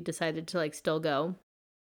 we decided to, still go.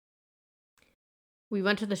 we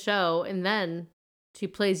went to the show, and then she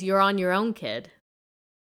plays You're on Your Own, Kid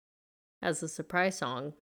as a surprise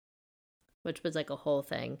song, which was like a whole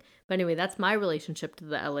thing. But anyway, that's my relationship to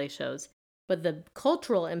the LA shows. But the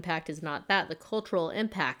cultural impact is not that. The cultural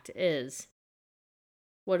impact is,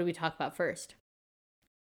 what do we talk about first?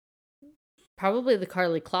 Probably the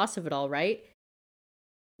Karlie Kloss of it all, right?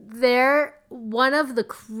 They're one of the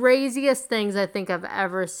craziest things I think I've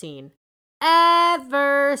ever seen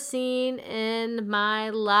in my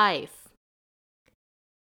life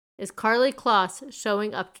is Karlie Kloss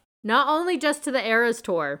showing up not only just to the Eras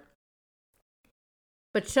tour,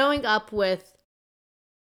 but showing up with,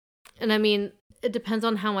 and I mean, it depends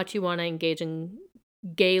on how much you want to engage in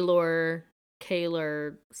Gaylor,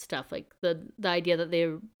 Kaylor stuff, like the idea that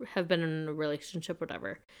they have been in a relationship,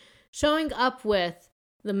 whatever. Showing up with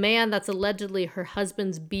the man that's allegedly her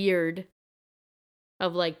husband's beard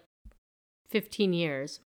of like 15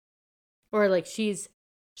 years. Or like she's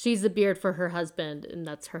the beard for her husband, and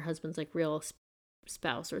that's her husband's like real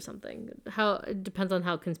spouse or something. It depends on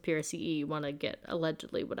how conspiracy-y you want to get,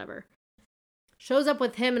 allegedly, whatever. Shows up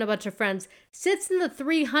with him and a bunch of friends, sits in the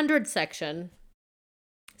 300 section,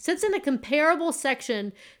 sits in a comparable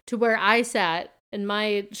section to where I sat in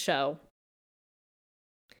my show,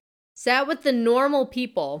 sat with the normal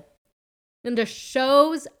people, and just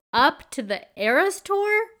shows up to the Eras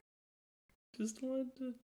tour. Just wanted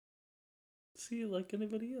to see it like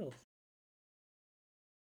anybody else.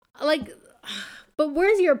 Like, but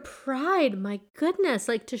where's your pride? My goodness,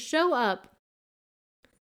 like to show up.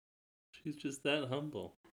 She's just that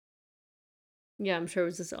humble. Yeah, I'm sure it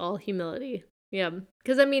was just all humility. Yeah,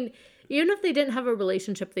 because I mean, even if they didn't have a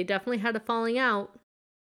relationship, they definitely had a falling out.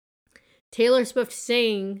 Taylor Swift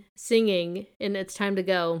singing in It's Time to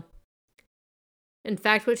Go. In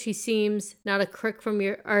fact, what she seems, not a crook from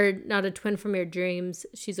your, or not a twin from your dreams,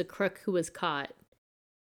 she's a crook who was caught.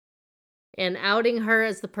 And outing her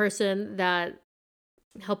as the person that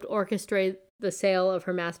helped orchestrate the sale of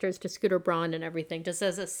her masters to Scooter Braun and everything, just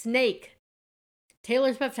as a snake.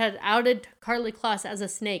 Taylor Swift had outed Karlie Kloss as a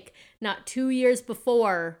snake not 2 years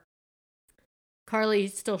before Karlie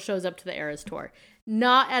still shows up to the Eras tour.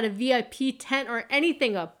 Not at a VIP tent or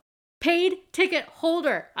anything, a paid ticket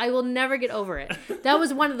holder. I will never get over it. That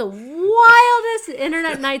was one of the wildest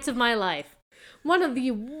internet nights of my life. One of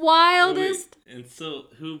the wildest. Wait, and so,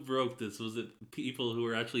 who broke this? Was it people who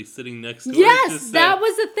were actually sitting next to her? Yes, that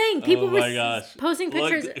was the thing. People were posting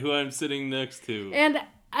pictures. Look who I'm sitting next to. And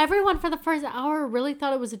everyone for the first hour really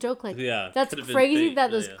thought it was a joke. Like, yeah, that's crazy that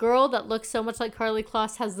this girl that looks so much like Karlie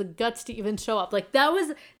Kloss has the guts to even show up. Like, that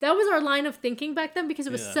was our line of thinking back then, because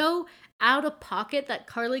it was so out of pocket that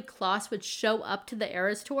Karlie Kloss would show up to the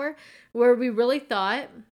Eras tour, where we really thought,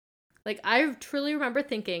 like, I truly remember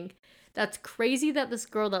thinking, that's crazy that this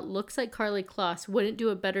girl that looks like Karlie Kloss wouldn't do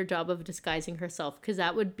a better job of disguising herself, because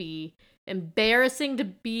that would be embarrassing to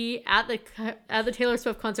be at the Taylor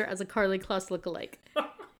Swift concert as a Karlie Kloss lookalike.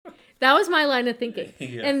 That was my line of thinking.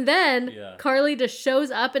 Yeah. And then Karlie just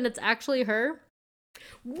shows up and it's actually her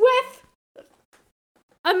with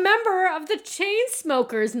a member of the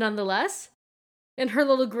Chainsmokers, nonetheless, in her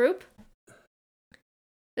little group.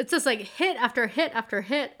 It's just like hit after hit after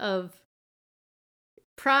hit of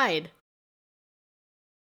Pride.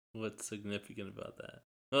 What's significant about that?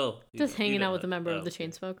 Well, just hanging out with a member of the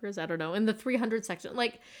Chainsmokers. I don't know. In the 300 section, why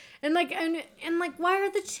are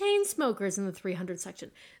the Chainsmokers in the 300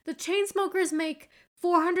 section? The Chainsmokers make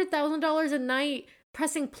 $400,000 a night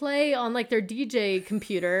pressing play on like their DJ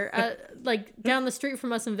computer, like down the street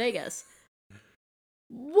from us in Vegas.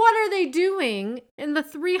 What are they doing in the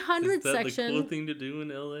 300 section? Is that the cool thing to do in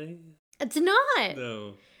LA? It's not.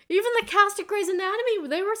 No. Even the cast of Grey's Anatomy,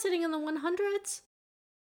 they were sitting in the 100s.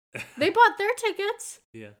 They bought their tickets.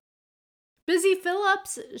 Yeah. Busy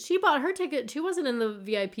Phillips, she bought her ticket. She wasn't in the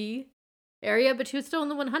VIP area, but she was still in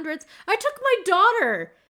the 100s. I took my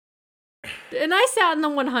daughter, and I sat in the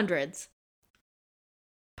 100s.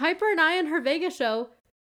 Piper and I in her Vegas show,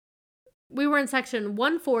 we were in section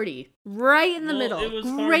 140, right in the middle. It was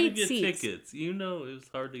Great hard to get seats. tickets. You know, it was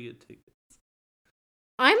hard to get tickets.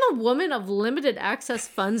 I'm a woman of limited access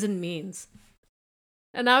funds and means.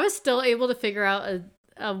 And I was still able to figure out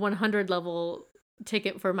a 100 level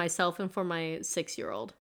ticket for myself and for my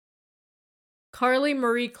 6-year-old. Karlie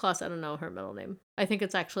Marie Kloss, I don't know her middle name. I think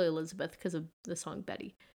it's actually Elizabeth because of the song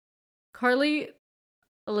Betty. Karlie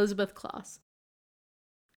Elizabeth Kloss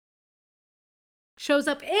shows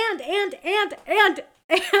up and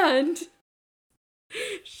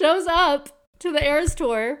shows up to the Eras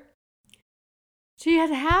tour. She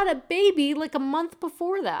had a baby like a month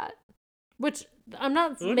before that, which I'm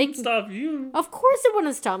not It wouldn't making. stop you. Of course, it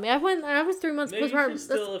wouldn't stop me. I was 3 months Maybe postpartum. she's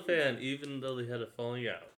still a fan, even though they had a falling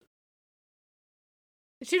out.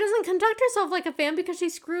 She doesn't conduct herself like a fan because she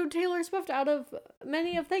screwed Taylor Swift out of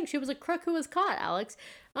many of things. She was a crook who was caught, Alex.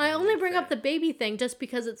 I only bring up the baby thing just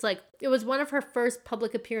because it's like, it was one of her first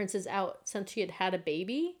public appearances out since she had a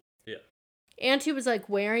baby. Yeah. And she was like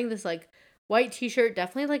wearing this like white t-shirt,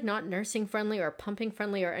 definitely like not nursing friendly or pumping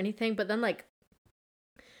friendly or anything. But then like,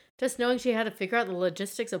 just knowing she had to figure out the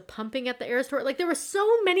logistics of pumping at the Eras Tour. Like there were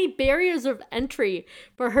so many barriers of entry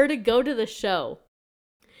for her to go to the show.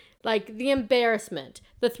 Like, the embarrassment,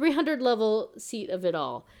 the 300 level seat of it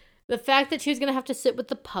all, the fact that she was going to have to sit with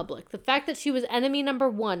the public, the fact that she was enemy number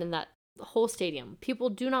one in that whole stadium.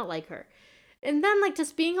 People do not like her. And then, like,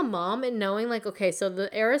 just being a mom and knowing, like, okay, so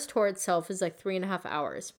the Eras Tour itself is like 3.5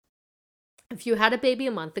 hours. If you had a baby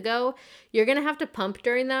a month ago, you're going to have to pump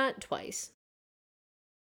during that twice.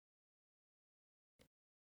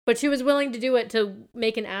 But she was willing to do it to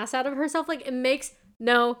make an ass out of herself. Like, it makes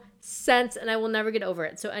no sense, and I will never get over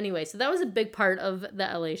it. So anyway, so that was a big part of the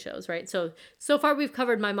LA shows, right? So far we've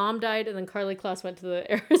covered My Mom Died, and then Carly Kloss went to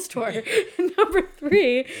the Eras Tour. Number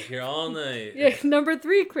 3. Here all night. Yeah, number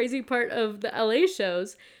 3 crazy part of the LA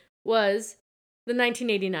shows was the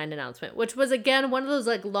 1989 announcement, which was, again, one of those,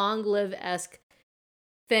 like, long-live-esque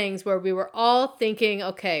things where we were all thinking,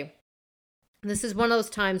 okay, this is one of those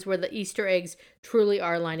times where the Easter eggs truly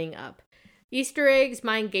are lining up. Easter eggs,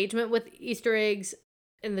 my engagement with Easter eggs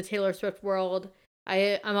in the Taylor Swift world,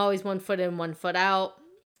 I'm always 1 foot in, 1 foot out.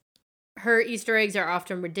 Her Easter eggs are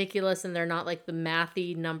often ridiculous, and they're not like the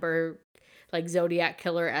mathy number, like Zodiac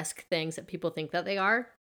Killer-esque things that people think that they are.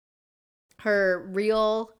 Her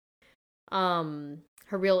real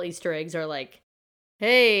Easter eggs are like,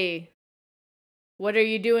 hey, what are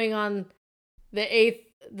you doing on the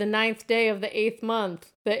 9th day of the 8th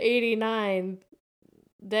month, the 89th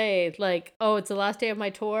day? Like, oh, it's the last day of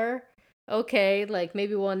my tour? Okay, like,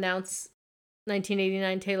 maybe we'll announce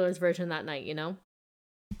 1989 Taylor's version that night, you know?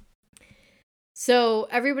 So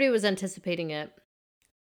everybody was anticipating it.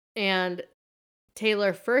 And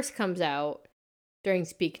Taylor first comes out during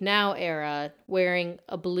Speak Now era wearing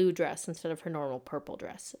a blue dress instead of her normal purple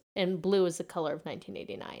dress. And blue is the color of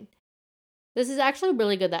 1989. This is actually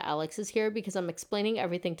really good that Alex is here because I'm explaining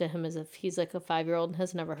everything to him as if he's like a 5-year-old and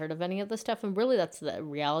has never heard of any of this stuff. And really, that's the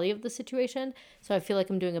reality of the situation. So I feel like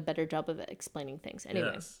I'm doing a better job of explaining things.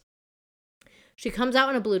 Anyway, yes. She comes out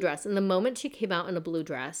in a blue dress. And the moment she came out in a blue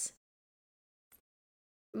dress,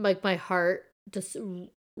 like, my heart just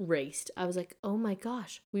raced. I was like, oh my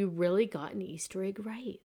gosh, we really got an Easter egg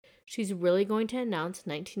right. She's really going to announce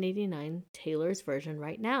 1989 Taylor's version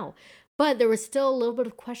right now. But there was still a little bit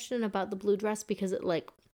of question about the blue dress because it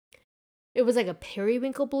was like a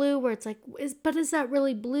periwinkle blue where it's like, is that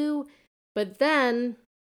really blue? But then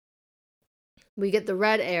we get the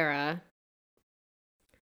red era,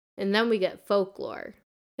 and then we get Folklore.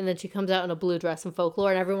 And then she comes out in a blue dress in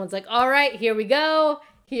Folklore, and everyone's like, all right, here we go.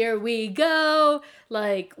 Here we go.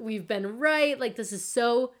 Like, we've been right. Like, this is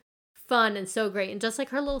so fun and so great. And just like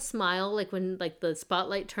her little smile, like when like the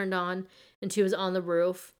spotlight turned on and she was on the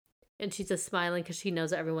roof. And she's just smiling because she knows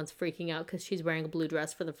that everyone's freaking out because she's wearing a blue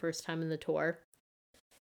dress for the first time in the tour.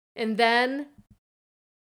 And then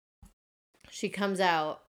she comes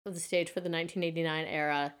out of the stage for the 1989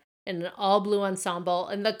 era in an all blue ensemble.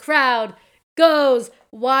 And the crowd goes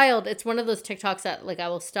wild. It's one of those TikToks that like I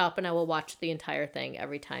will stop and I will watch the entire thing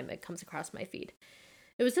every time it comes across my feed.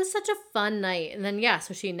 It was just such a fun night. And then, yeah,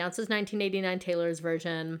 so she announces 1989 Taylor's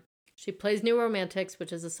version. She plays New Romantics,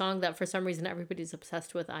 which is a song that for some reason everybody's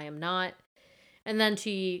obsessed with. I am not. And then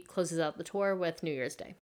she closes out the tour with New Year's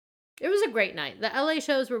Day. It was a great night. The LA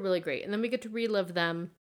shows were really great. And then we get to relive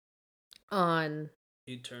them on...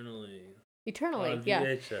 Eternally, on yeah.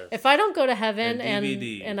 VHS. If I don't go to heaven and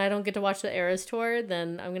and I don't get to watch the Eras Tour,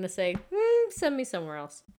 then I'm going to say, send me somewhere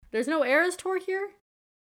else. There's no Eras Tour here?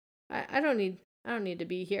 I don't need to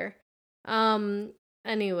be here.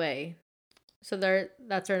 Anyway... So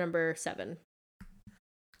that's our number 7.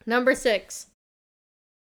 Number 6.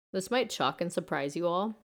 This might shock and surprise you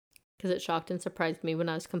all, because it shocked and surprised me when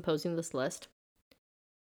I was composing this list.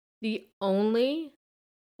 The only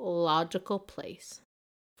logical place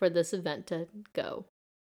for this event to go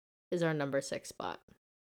is our number 6 spot.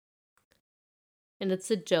 And it's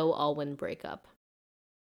the Joe Alwyn breakup.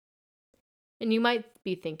 And you might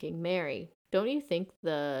be thinking, Mary, don't you think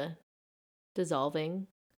the dissolving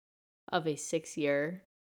of a 6-year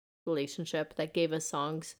relationship that gave us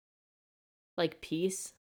songs like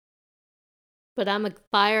Peace? But I'm a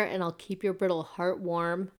fire and I'll keep your brittle heart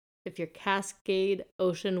warm. If your Cascade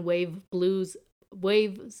Ocean Wave Blues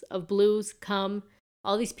waves of blues come.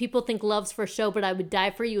 All these people think love's for show, but I would die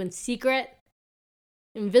for you in secret.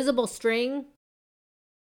 Invisible String.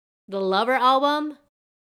 The Lover album.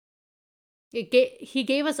 He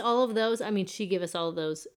gave us all of those. I mean, she gave us all of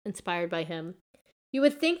those inspired by him. You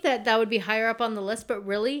would think that that would be higher up on the list, but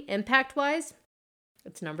really, impact-wise,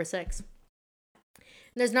 it's number 6. And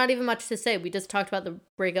there's not even much to say. We just talked about the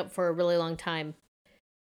breakup for a really long time.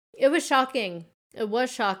 It was shocking. It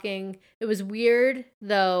was shocking. It was weird,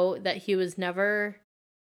 though, that he was never...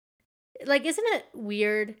 Like, isn't it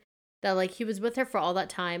weird that, like, he was with her for all that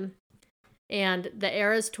time? And the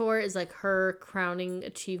Eras Tour is, like, her crowning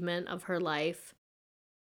achievement of her life.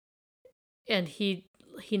 And he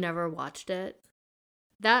never watched it.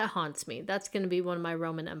 That haunts me. That's going to be one of my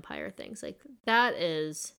Roman Empire things. Like, that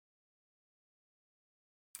is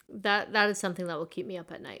something that will keep me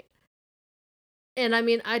up at night. And I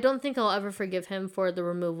mean, I don't think I'll ever forgive him for the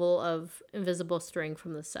removal of Invisible String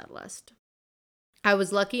from the set list. I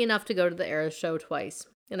was lucky enough to go to the Eras show twice,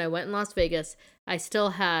 and I went in Las Vegas. I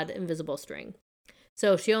still had Invisible String.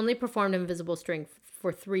 So she only performed Invisible String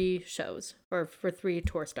for 3 shows, or for 3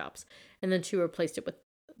 tour stops, and then she replaced it with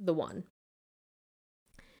the one.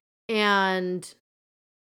 And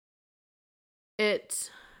it's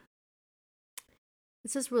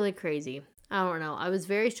just really crazy. I don't know. I was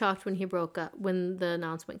very shocked when he broke up, when the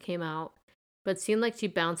announcement came out, but it seemed like she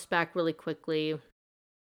bounced back really quickly.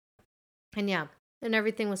 And yeah, and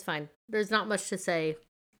everything was fine. There's not much to say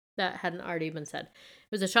that hadn't already been said.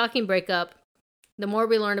 It was a shocking breakup. The more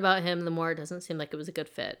we learn about him, the more it doesn't seem like it was a good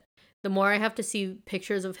fit. The more I have to see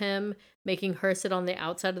pictures of him making her sit on the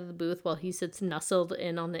outside of the booth while he sits nestled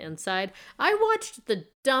in on the inside. I watched the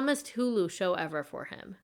dumbest Hulu show ever for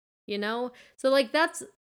him. You know? So,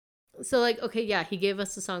 okay, yeah, he gave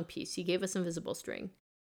us the song Peace. He gave us Invisible String.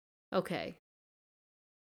 Okay.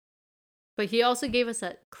 But he also gave us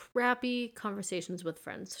that crappy Conversations with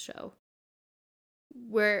Friends show,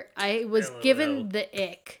 where I was given the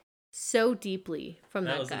ick so deeply from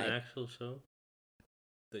that guy. That was an actual show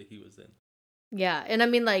that he was in. Yeah, and I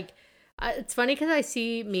mean, like, it's funny because I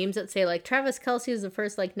see memes that say, like, Travis Kelce is the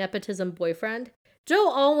first, like, nepotism boyfriend.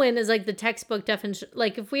 Joe Alwyn is, like, the textbook definition.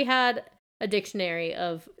 Like, if we had a dictionary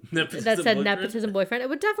of that said nepotism boyfriend, it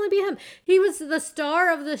would definitely be him. He was the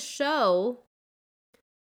star of the show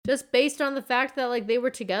just based on the fact that, like, they were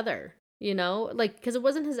together, you know? Like, because it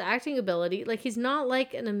wasn't his acting ability. Like, he's not,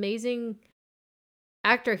 like, an amazing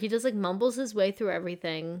actor. He just, like, mumbles his way through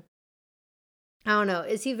everything. I don't know.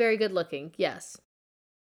 Is he very good looking? Yes.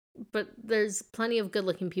 But there's plenty of good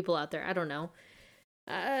looking people out there. I don't know.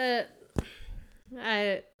 I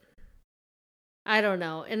don't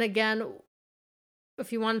know. And again,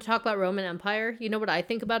 if you want to talk about Roman Empire, you know what I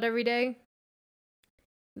think about every day?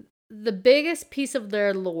 The biggest piece of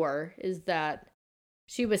their lore is that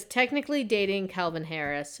she was technically dating Calvin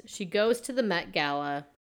Harris. She goes to the Met Gala.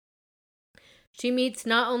 She meets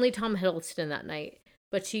not only Tom Hiddleston that night,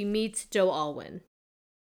 but she meets Joe Alwyn.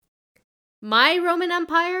 My Roman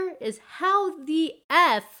Empire is how the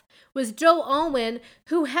F was Joe Alwyn,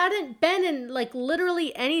 who hadn't been in, like,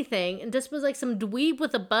 literally anything and just was, like, some dweeb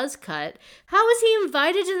with a buzz cut. How was he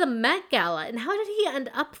invited to the Met Gala, and how did he end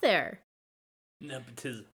up there?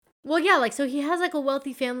 Nepotism. Well, yeah, like, so he has, like, a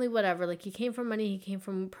wealthy family, whatever. Like, he came from money, he came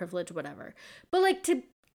from privilege, whatever. But, like, to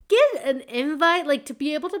get an invite, like, to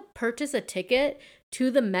be able to purchase a ticket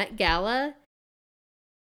to the Met Gala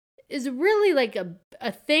is really, like,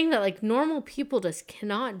 a thing that, like, normal people just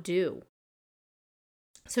cannot do.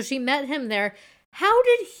 So she met him there. How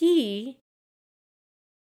did he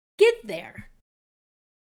get there?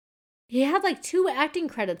 He had, like, 2 acting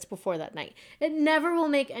credits before that night. It never will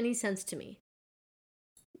make any sense to me.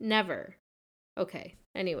 Never. Okay,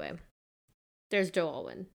 anyway. There's Joe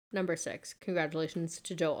Alwyn. Number 6. Congratulations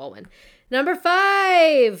to Joe Alwyn. Number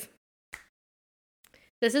 5!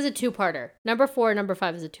 This is a 2-parter. Number 4 and number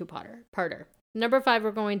 5 is a 2-parter. Number 5,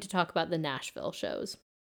 we're going to talk about the Nashville shows.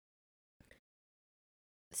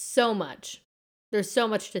 So much. There's so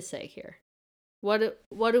much to say here. What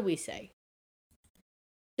do we say?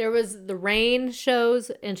 There was the Rain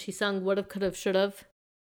shows, and she sung Would've, Could've, Should've.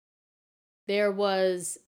 There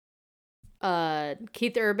was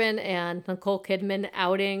Keith Urban and Nicole Kidman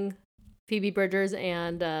outing Phoebe Bridgers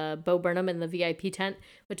and Bo Burnham in the VIP tent.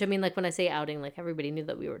 Which, I mean, like, when I say outing, like, everybody knew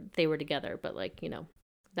that they were together, but, like, you know,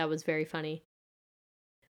 that was very funny.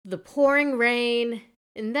 The pouring rain,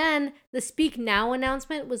 and then the Speak Now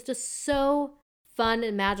announcement was just so fun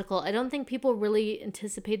and magical. I don't think people really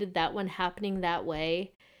anticipated that one happening that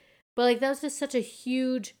way, but, like, that was just such a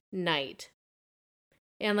huge night.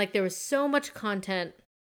 And, like, there was so much content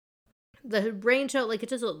The rain show, like, it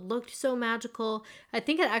just looked so magical. I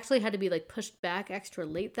think it actually had to be, like, pushed back extra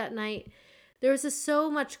late that night. There was just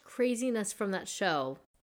so much craziness from that show.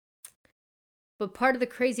 But part of the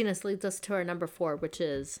craziness leads us to our number 4, which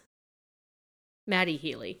is Maddie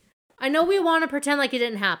Healy. I know we want to pretend like it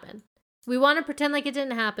didn't happen. We want to pretend like it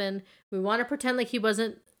didn't happen. We want to pretend like he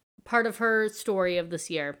wasn't part of her story of this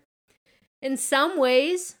year. In some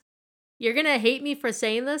ways, you're going to hate me for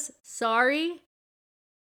saying this. Sorry.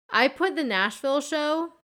 I put the Nashville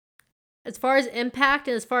show, as far as impact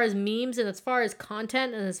and as far as memes and as far as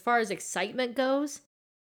content and as far as excitement goes,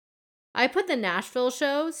 I put the Nashville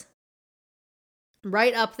shows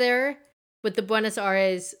right up there with the Buenos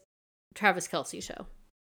Aires Travis Kelce show.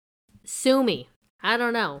 Sue me. I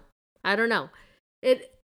don't know.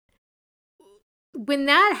 When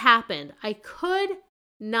that happened, I could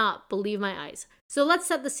not believe my eyes. So let's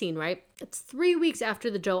set the scene, right? It's 3 weeks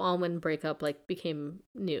after the Joe Alwyn breakup became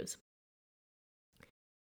news.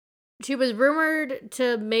 She was rumored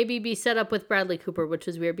to maybe be set up with Bradley Cooper, which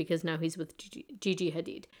is weird because now he's with Gigi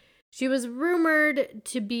Hadid. She was rumored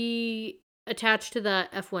to be attached to the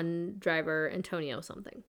F1 driver Antonio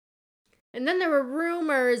something. And then there were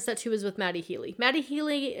rumors that she was with Maddie Healy. Maddie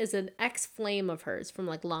Healy is an ex-flame of hers from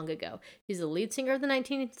long ago. He's the lead singer of the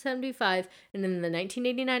 1975, and in the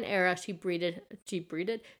 1989 era,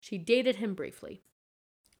 she dated him briefly.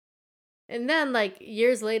 And then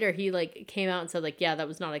years later, he came out and said yeah, that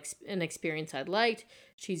was not an experience I liked.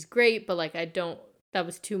 She's great, but that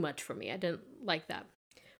was too much for me. I didn't like that.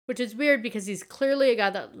 Which is weird because he's clearly a guy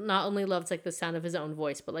that not only loves the sound of his own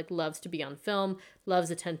voice, but loves to be on film, loves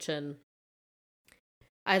attention.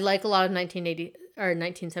 I like a lot of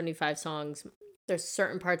 1975 songs. There's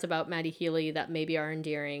certain parts about Maddie Healy that maybe are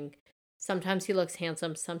endearing. Sometimes he looks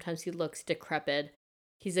handsome. Sometimes he looks decrepit.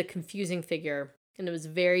 He's a confusing figure. And it was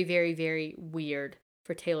very, very, very weird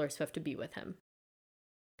for Taylor Swift to be with him.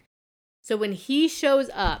 So when he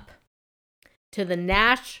shows up to the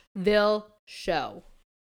Nashville show,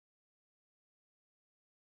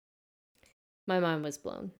 my mind was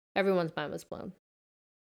blown. Everyone's mind was blown.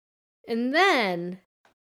 And then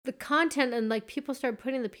the content and people started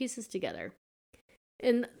putting the pieces together.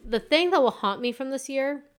 And the thing that will haunt me from this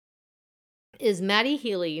year is Maddie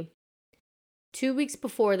Healy, 2 weeks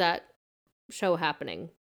before that show happening,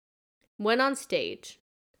 went on stage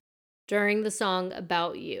during the song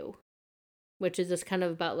About You, which is just kind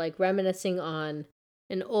of about reminiscing on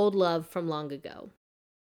an old love from long ago.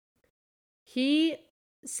 He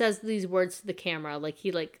says these words to the camera,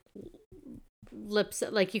 he lips,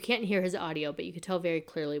 you can't hear his audio, but you can tell very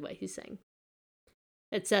clearly what he's saying.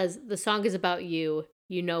 It says, "The song is about you.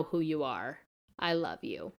 You know who you are. I love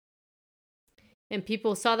you." And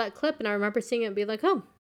people saw that clip, and I remember seeing it and being oh,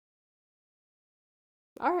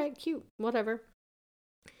 all right, cute, whatever.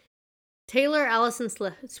 Taylor Allison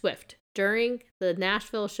Swift, during the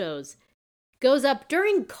Nashville shows, goes up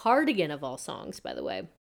during Cardigan of all songs, by the way,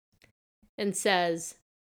 and says,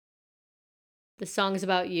 "The song's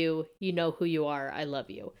about you. You know who you are. I love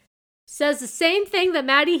you." Says the same thing that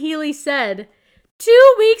Maddie Healy said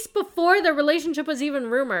 2 weeks before the relationship was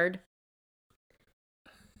even rumored.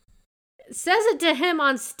 Says it to him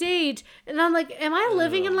on stage, and I'm am I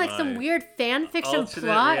living in some weird fan fiction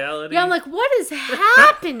plot? Reality. Yeah, I'm what is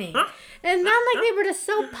happening? And then they were just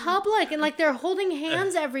so public, and they're holding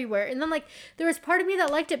hands everywhere. And then there was part of me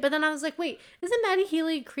that liked it, but then I was wait, isn't Maddie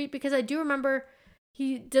Healy a creep? Because I do remember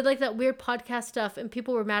he did that weird podcast stuff, and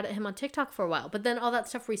people were mad at him on TikTok for a while. But then all that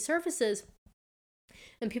stuff resurfaces,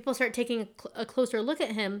 and people start taking a closer look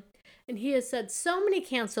at him. And he has said so many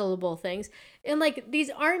cancelable things. And these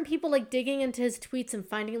aren't people digging into his tweets and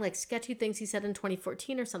finding sketchy things he said in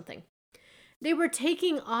 2014 or something. They were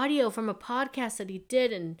taking audio from a podcast that he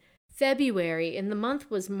did in February, and the month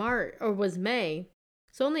was May.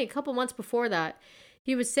 So only a couple months before that,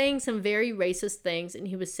 he was saying some very racist things, and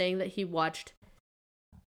he was saying that he watched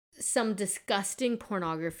some disgusting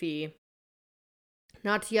pornography.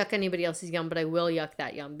 Not to yuck anybody else's yum, but I will yuck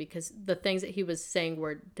that yum because the things that he was saying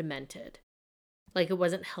were demented. It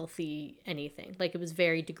wasn't healthy anything. It was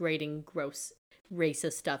very degrading, gross,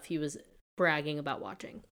 racist stuff he was bragging about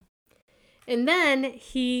watching. And then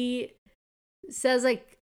he says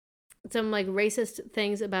some racist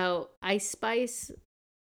things about Ice Spice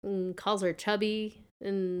and calls her chubby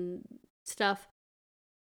and stuff.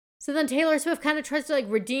 So then Taylor Swift kind of tries to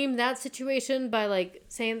redeem that situation by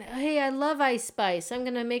saying, "Hey, I love Ice Spice. I'm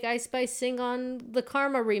going to make Ice Spice sing on the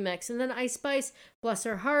Karma remix." And then Ice Spice, bless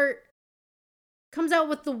her heart, comes out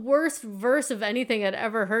with the worst verse of anything I'd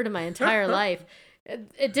ever heard in my entire life.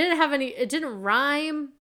 It didn't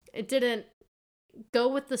rhyme. It didn't go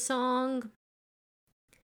with the song.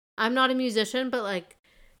 I'm not a musician, but like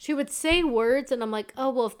she would say words and I'm like, oh,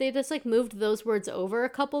 well, if they just like moved those words over a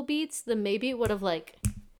couple beats, then maybe it would have like,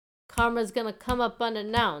 karma's gonna come up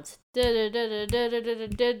unannounced. But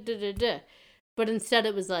instead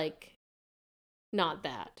it was like, not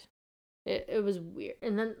that. It was weird.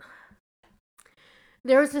 And then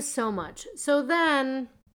there was just so much. So then,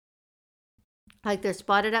 like, they're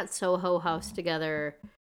spotted at Soho House together.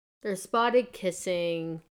 They're spotted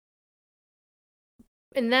kissing.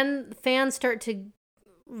 And then fans start to,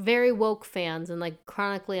 very woke fans and like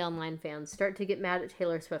chronically online fans start to get mad at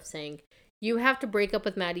Taylor Swift saying, you have to break up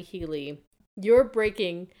with Maddie Healy. You're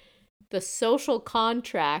breaking the social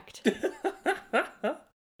contract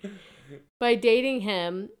by dating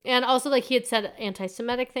him. And also, like, he had said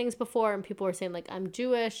anti-Semitic things before, and people were saying, like, I'm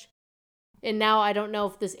Jewish. And now I don't know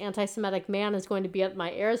if this anti-Semitic man is going to be at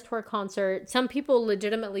my Eras Tour concert. Some people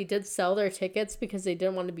legitimately did sell their tickets because they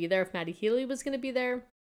didn't want to be there if Maddie Healy was going to be there.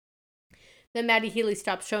 Then Maddie Healy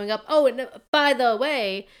stopped showing up. Oh, and by the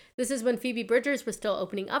way, this is when Phoebe Bridgers was still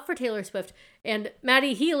opening up for Taylor Swift. And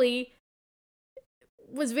Maddie Healy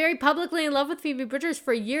was very publicly in love with Phoebe Bridgers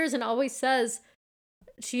for years and always says,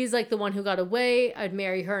 she's like the one who got away. I'd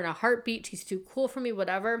marry her in a heartbeat. She's too cool for me,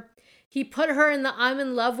 whatever. He put her in the I'm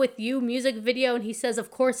in Love with You music video, and he says,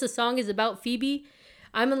 of course, the song is about Phoebe.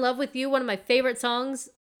 I'm in Love with You, one of my favorite songs,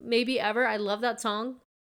 maybe ever. I love that song.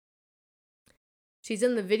 She's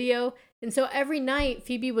in the video. And so every night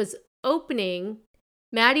Phoebe was opening,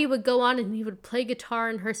 Maddie would go on and he would play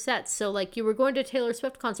guitar in her sets. So like you were going to a Taylor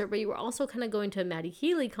Swift concert, but you were also kind of going to a Maddie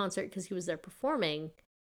Healy concert because he was there performing.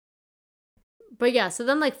 But yeah, so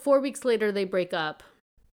then like 4 weeks later they break up.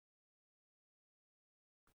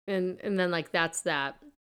 And then like that's that.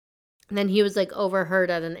 And then he was like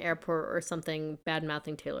overheard at an airport or something bad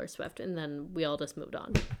mouthing Taylor Swift, and then we all just moved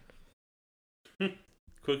on.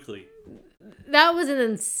 Quickly. That was an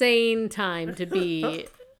insane time to be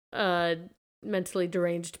a mentally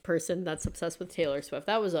deranged person that's obsessed with Taylor Swift.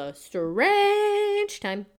 That was a strange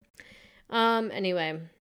time. Anyway.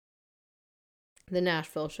 The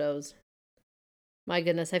Nashville shows. My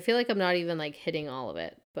goodness, I feel like I'm not even like hitting all of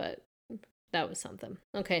it, but that was something.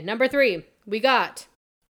 Okay, number 3. We got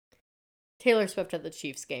Taylor Swift at the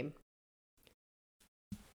Chiefs game.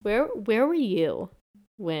 Where were you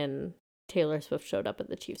when Taylor Swift showed up at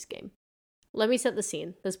the Chiefs game? Let me set the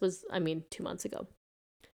scene. This was, 2 months ago.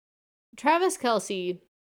 Travis Kelce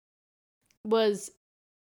was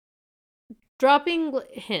dropping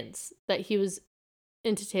hints that he was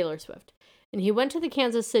into Taylor Swift. And he went to the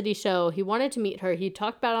Kansas City show. He wanted to meet her. He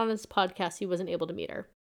talked about on his podcast he wasn't able to meet her.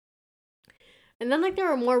 And then like there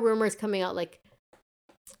were more rumors coming out, like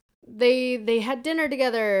they had dinner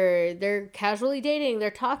together, they're casually dating, they're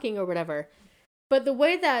talking or whatever. But the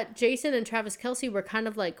way that Jason and Travis Kelce were kind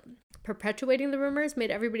of like perpetuating the rumors made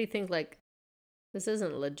everybody think like this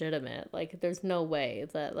isn't legitimate. Like there's no way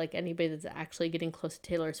that like anybody that's actually getting close to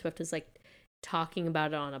Taylor Swift is like talking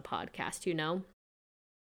about it on a podcast, you know?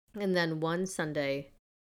 And then one Sunday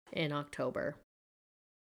in October,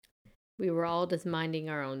 we were all just minding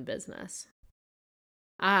our own business.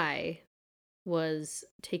 I was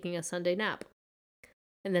taking a Sunday nap.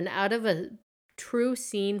 And then out of a true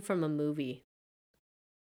scene from a movie,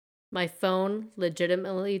 my phone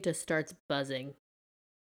legitimately just starts buzzing.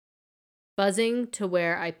 Buzzing to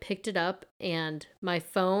where I picked it up and my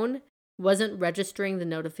phone wasn't registering the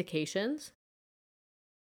notifications.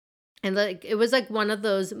 And like it was like one of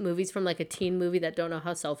those movies from like a teen movie that don't know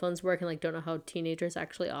how cell phones work and like don't know how teenagers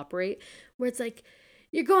actually operate, where it's like,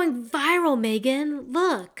 you're going viral, Megan.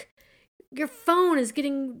 Look, your phone is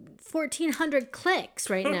getting 1,400 clicks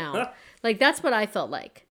right now. Like that's what I felt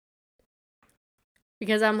like.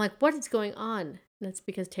 Because I'm like, what is going on? And that's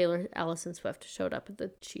because Taylor Allison Swift showed up at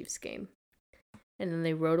the Chiefs game. And then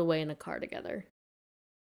they rode away in a car together.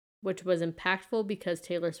 Which was impactful because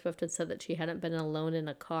Taylor Swift had said that she hadn't been alone in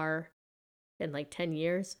a car in like 10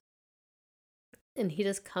 years. And he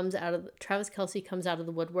just Travis Kelce comes out of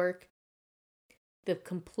the woodwork. The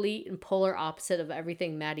complete and polar opposite of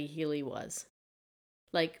everything Maddie Healy was.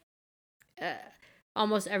 Like,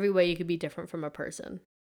 almost every way you could be different from a person.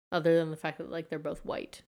 Other than the fact that like they're both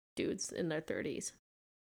white dudes in their 30s.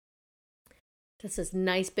 Just this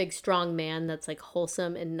nice, big, strong man that's like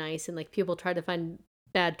wholesome and nice. And like people try to find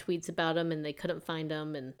bad tweets about him and they couldn't find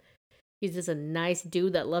him. And he's just a nice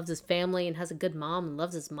dude that loves his family and has a good mom and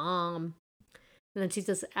loves his mom. And then she's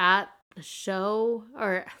just at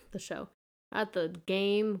the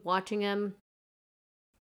game watching him.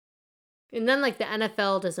 And then like the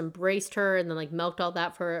NFL just embraced her and then like milked all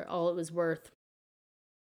that for all it was worth.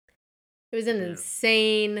 It was an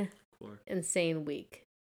insane week.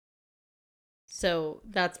 So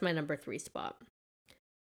that's my number 3 spot.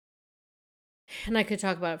 And I could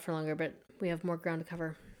talk about it for longer, but we have more ground to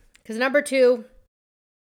cover. Because number 2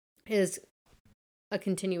 is a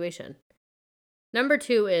continuation. Number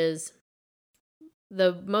 2 is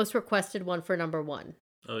the most requested one for number 1.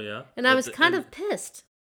 Oh, yeah? And I was kind of pissed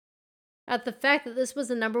at the fact that this was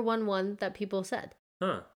the number one that people said.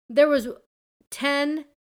 Huh. There was 10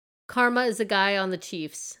 Karma is a guy on the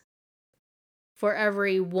Chiefs for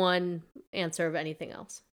every one answer of anything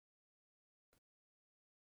else.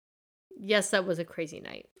 Yes, that was a crazy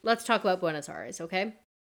night. Let's talk about Buenos Aires, okay?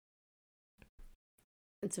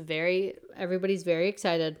 Everybody's very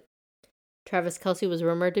excited. Travis Kelce was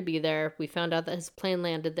rumored to be there. We found out that his plane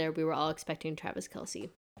landed there. We were all expecting Travis Kelce.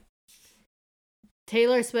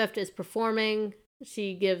 Taylor Swift is performing.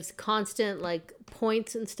 She gives constant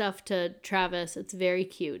points and stuff to Travis. It's very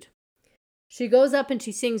cute. She goes up and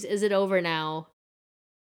she sings Is It Over Now?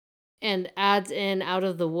 And adds in Out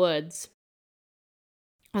of the Woods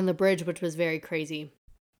on the bridge, which was very crazy.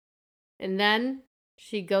 And then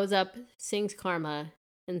she goes up, sings Karma,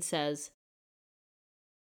 and says,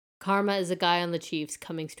 Karma is a guy on the Chiefs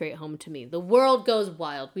coming straight home to me. The world goes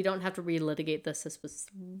wild. We don't have to relitigate this. This was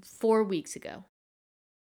 4 weeks ago.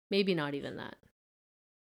 Maybe not even that.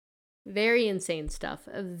 Very insane stuff.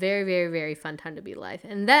 A very, very, very fun time to be alive.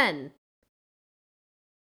 And then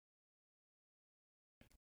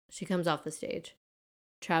she comes off the stage.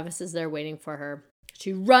 Travis is there waiting for her.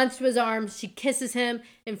 She runs to his arms. She kisses him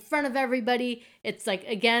in front of everybody. It's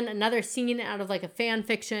again, another scene out of a fan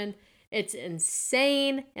fiction. It's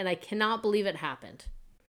insane, and I cannot believe it happened.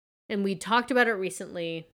 And we talked about it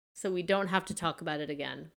recently, so we don't have to talk about it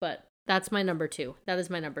again. But that's my number 2. That is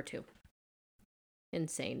my number 2.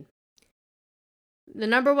 Insane. The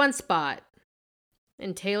number 1 spot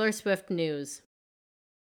in Taylor Swift news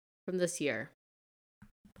from this year.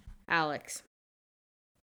 Alex,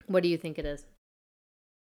 what do you think it is?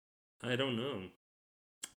 I don't know.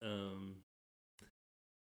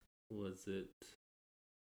 Was it...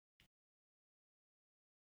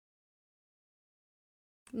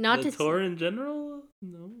 Not the to tour in general?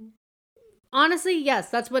 No. Honestly, yes,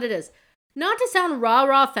 that's what it is. Not to sound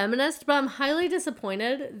rah-rah feminist, but I'm highly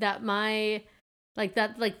disappointed that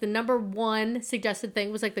the number 1 suggested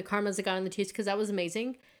thing was the Karma's a guy on the Chiefs, because that was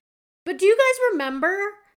amazing. But do you guys remember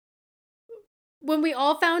when we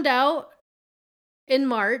all found out in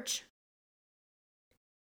March,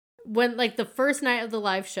 when the first night of the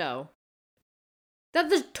live show, that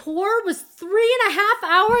the tour was 3.5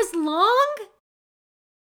 hours long?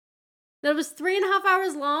 That it was 3.5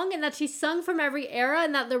 hours long, and that she sung from every era,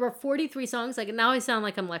 and that there were 43 songs. Now I sound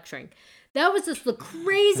like I'm lecturing. That was just the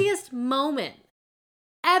craziest moment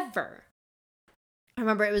ever. I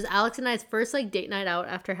remember it was Alex and I's first date night out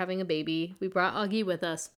after having a baby. We brought Augie with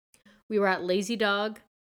us. We were at Lazy Dog,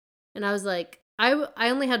 and I was I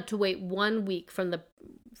only had to wait 1 week from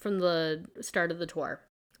the start of the tour.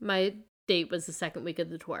 My date was the second week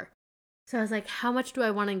of the tour. So I was how much do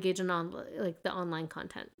I want to engage in the online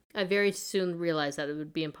content? I very soon realized that it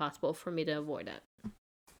would be impossible for me to avoid it.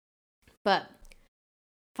 But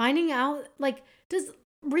finding out, just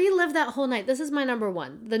relive that whole night. This is my number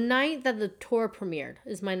 1. The night that the tour premiered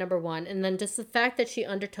is my number 1. And then just the fact that she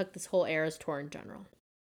undertook this whole Eras tour in general.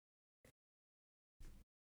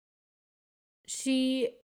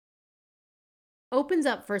 She opens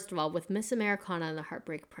up, first of all, with Miss Americana and the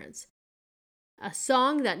Heartbreak Prince. A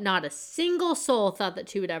song that not a single soul thought that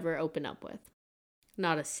she would ever open up with.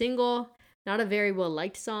 Not a very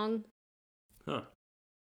well-liked song. Huh.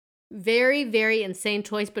 Very, very insane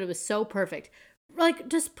choice, but it was so perfect.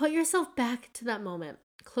 Just put yourself back to that moment.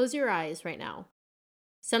 Close your eyes right now.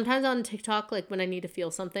 Sometimes on TikTok, when I need to feel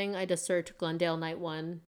something, I just search Glendale Night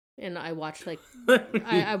 1, and I watch,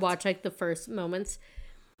 I watch, the first moments.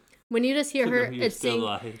 When you just hear her, it's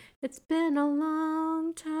saying, it's been a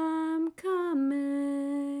long time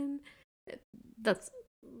coming.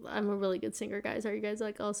 I'm a really good singer, guys. Are you guys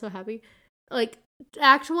also happy?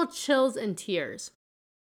 Actual chills and tears.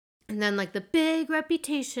 And then the big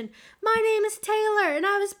reputation. My name is Taylor and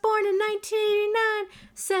I was born in 1989.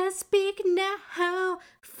 Says speak now,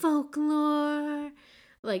 folklore.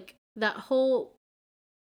 That whole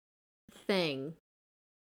thing.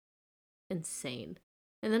 Insane.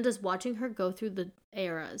 And then just watching her go through the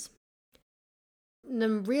eras. And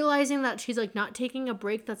then realizing that she's not taking a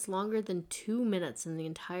break that's longer than 2 minutes in the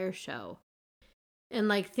entire show. And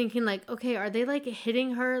thinking okay, are they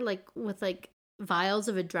hitting her with vials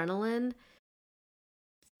of adrenaline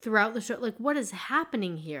throughout the show? What is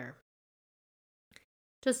happening here?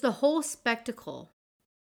 Just the whole spectacle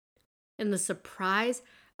and the surprise.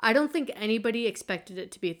 I don't think anybody expected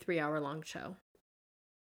it to be a 3-hour long show.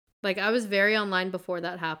 Like, I was very online before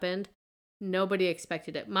that happened. Nobody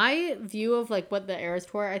expected it. My view of like what the Eras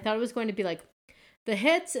Tour, I thought it was going to be like the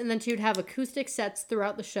hits, and then she would have acoustic sets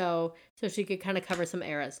throughout the show so she could kind of cover some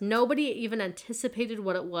eras. Nobody even anticipated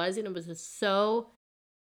what it was, and it was just so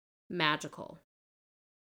magical.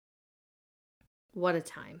 What a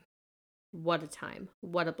time. What a time.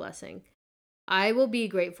 What a blessing. I will be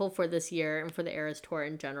grateful for this year and for the Eras Tour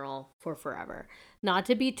in general for forever. Not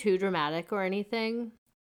to be too dramatic or anything,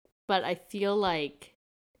 but I feel like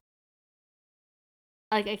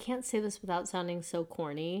I can't say this without sounding so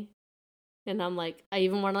corny. And I'm like, I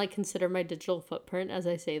even want to like consider my digital footprint as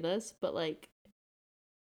I say this, but like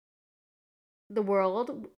the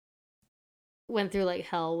world went through like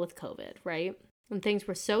hell with COVID, right? And things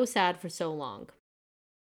were so sad for so long.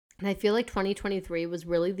 And I feel like 2023 was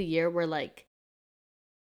really the year where like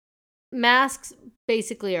masks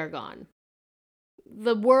basically are gone.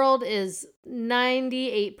 The world is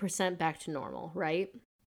 98% back to normal, right?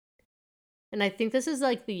 And I think this is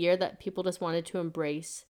like the year that people just wanted to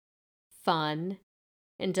embrace fun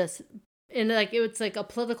and just, and like it was like a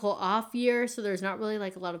political off year, so there's not really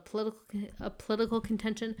like a lot of political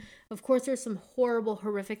contention. Of course, there's some horrible,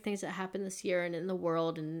 horrific things that happened this year and in the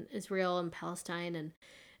world and Israel and Palestine and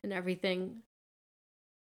everything.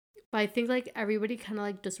 But I think like everybody kind of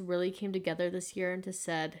like just really came together this year and just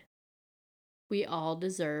said, we all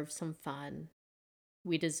deserve some fun.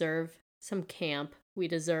 We deserve some camp. We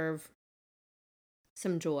deserve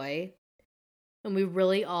some joy. And we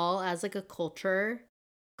really all, as like a culture,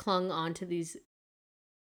 clung on to these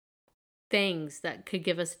things that could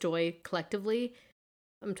give us joy collectively.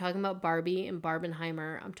 I'm talking about Barbie and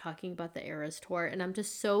Barbenheimer. I'm talking about the Eras Tour. And I'm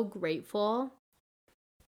just so grateful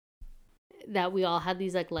that we all had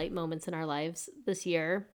these like light moments in our lives this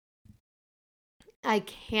year. I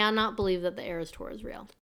cannot believe that the Eras Tour is real.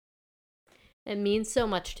 It means so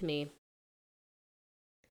much to me.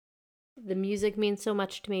 The music means so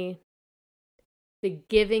much to me. The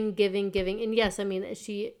giving. And yes, I mean,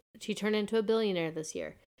 she turned into a billionaire this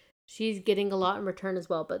year. She's getting a lot in return as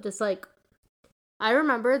well. But just like, I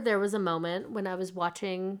remember there was a moment when I was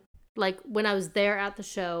watching, like when I was there at the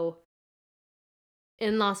show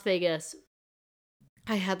in Las Vegas,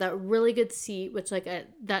 I had that really good seat, which like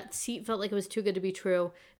that seat felt like it was too good to be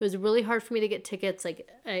true. It was really hard for me to get tickets. Like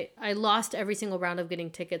I lost every single round of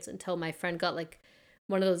getting tickets until my friend got like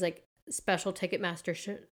one of those like special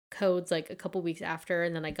Ticketmaster codes like a couple weeks after,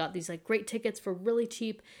 and then I got these like great tickets for really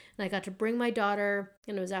cheap, and I got to bring my daughter,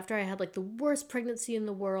 and it was after I had like the worst pregnancy in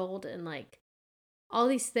the world and like all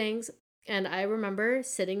these things. And I remember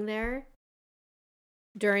sitting there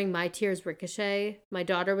during My Tears Ricochet. My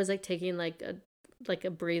daughter was like taking like a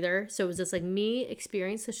breather, so it was just like me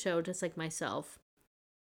experience the show just like myself.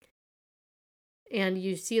 And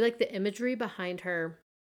you see like the imagery behind her,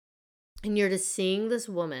 and you're just seeing this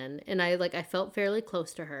woman, and I felt fairly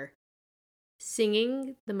close to her,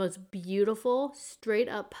 singing the most beautiful straight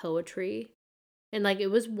up poetry. And like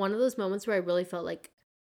it was one of those moments where I really felt like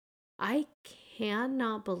I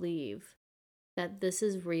cannot believe that this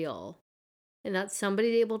is real and that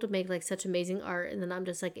somebody's able to make like such amazing art, and then I'm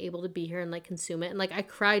just like able to be here and like consume it. And like I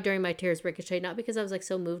cried during My Tears Ricochet, not because I was like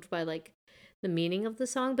so moved by like the meaning of the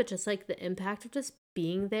song, but just like the impact of just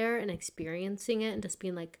being there and experiencing it and just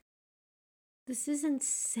being like, this is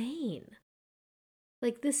insane.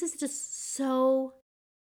 Like this is just so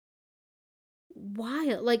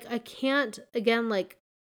wild. Like I can't, again, like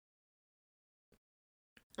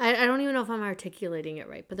I don't even know if I'm articulating it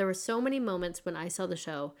right, but there were so many moments when I saw the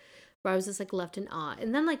show where I was just like left in awe.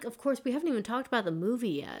 And then like, of course, we haven't even talked about the movie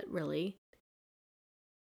yet, really.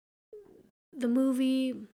 The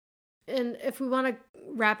movie, and if we want to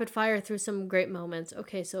rapid fire through some great moments.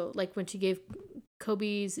 Okay, so like when she gave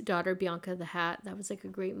Kobe's daughter Bianca the hat, that was like a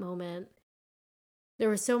great moment. There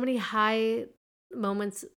were so many high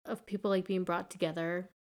moments of people like being brought together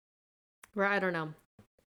where I don't know.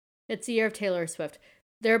 It's the year of Taylor Swift.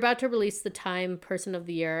 They're about to release the Time Person of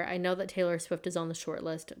the Year. I know that Taylor Swift is on the short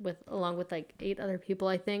list along with like 8 other people,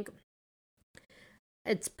 I think.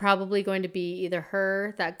 It's probably going to be either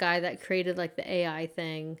her, that guy that created like the AI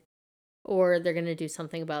thing, or they're going to do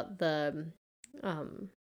something about the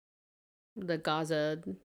Gaza,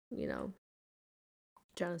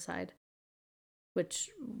 genocide,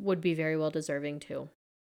 which would be very well deserving too.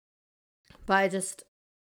 But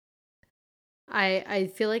I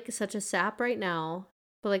feel like such a sap right now,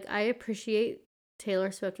 but like I appreciate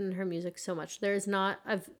Taylor Swift and her music so much.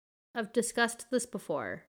 I've discussed this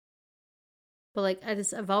before, but like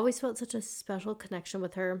I've always felt such a special connection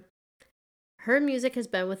with her. Her music has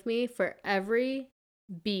been with me for every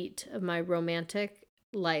beat of my romantic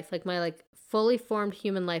life, like my like fully formed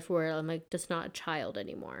human life where I'm like just not a child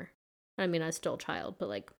anymore. I mean, I was still a child, but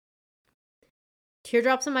like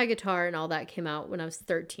Teardrops on My Guitar and all that came out when I was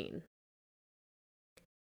 13.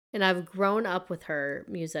 And I've grown up with her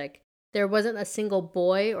music. There wasn't a single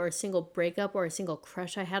boy or a single breakup or a single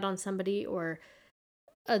crush I had on somebody or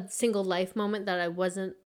a single life moment that I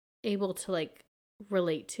wasn't able to like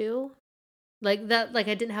relate to. Like that, like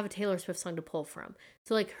I didn't have a Taylor Swift song to pull from.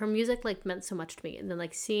 So like her music like meant so much to me. And then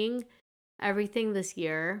like seeing everything this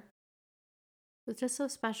year was just so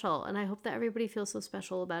special. And I hope that everybody feels so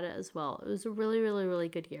special about it as well. It was a really, really, really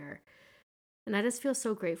good year. And I just feel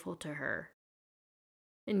so grateful to her.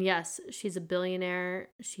 And yes, she's a billionaire.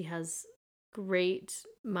 She has great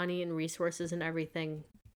money and resources and everything.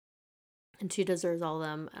 And she deserves all of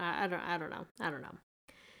them. I don't know.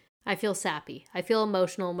 I feel sappy. I feel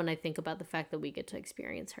emotional when I think about the fact that we get to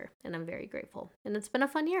experience her. And I'm very grateful. And it's been a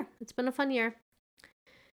fun year.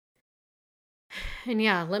 And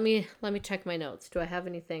yeah, let me check my notes. Do I have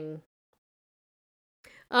anything?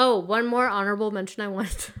 Oh, one more honorable mention I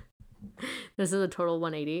want. This is a total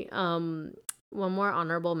 180. One more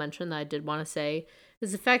honorable mention that I did want to say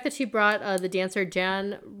is the fact that she brought the dancer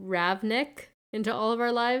Jan Ravnik into all of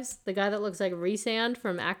our lives. The guy that looks like Rhysand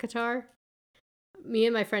from ACOTAR. Me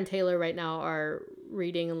and my friend Taylor right now are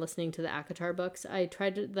reading and listening to the ACOTAR books. I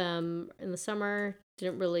tried them in the summer,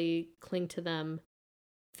 didn't really cling to them.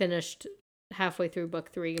 Finished halfway through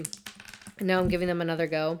book 3. And now I'm giving them another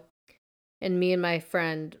go. And me and my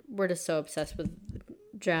friend, we're just so obsessed with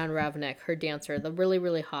Jan Ravnik, her dancer, the really,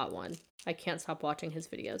 really hot one. I can't stop watching his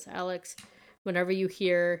videos. Alex, whenever you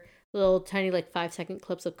hear little tiny like 5-second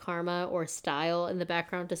clips of Karma or Style in the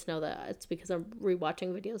background, just know that it's because I'm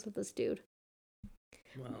rewatching videos with this dude.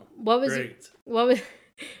 Wow. Great. What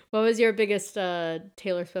was your biggest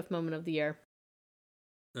Taylor Swift moment of the year?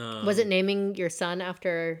 Was it naming your son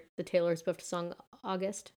after the Taylor Swift song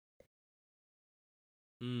August?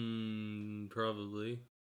 Probably.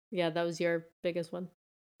 Yeah, that was your biggest one.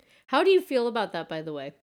 How do you feel about that, by the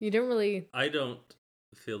way? You didn't really... I don't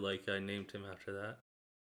feel like I named him after that.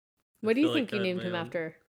 What do you think you named him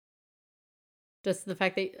after? Just the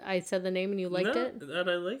fact that I said the name and you liked it? That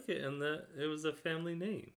I like it and that it was a family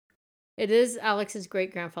name. It is Alex's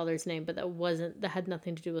great-grandfather's name, but that had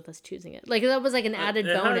nothing to do with us choosing it. Like, that was like an added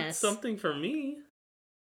bonus. It had something for me.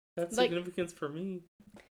 That's significance for me.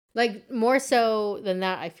 Like, more so than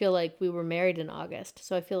that, I feel like we were married in August.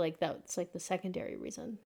 So I feel like that's like the secondary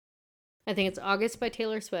reason. I think it's August by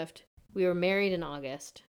Taylor Swift. We were married in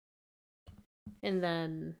August. And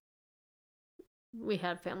then we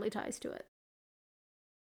had family ties to it.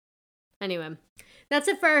 Anyway, that's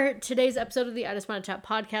it for today's episode of the I Just Want to Chat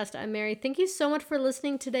podcast. I'm Mary. Thank you so much for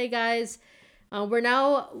listening today, guys. We're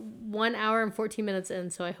now 1 hour and 14 minutes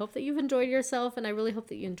in, so I hope that you've enjoyed yourself, and I really hope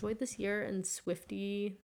that you enjoyed this year and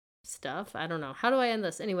Swiftie stuff. I don't know. How do I end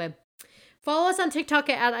this? Anyway, follow us on TikTok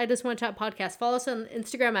at I Just Want to Chat podcast. Follow us on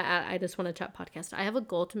Instagram at I Just Want to Chat podcast. I have a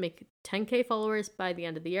goal to make 10K followers by the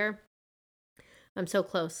end of the year. I'm so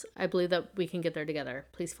close. I believe that we can get there together.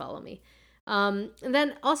 Please follow me. And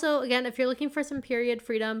then also, again, if you're looking for some period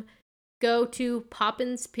freedom, go to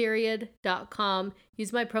poppinsperiod.com.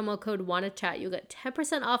 Use my promo code WANNACHAT. You'll get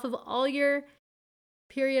 10% off of all your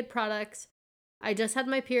period products. I just had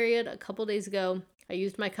my period a couple days ago. I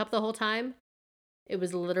used my cup the whole time. It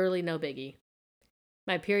was literally no biggie.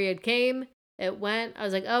 My period came. It went. I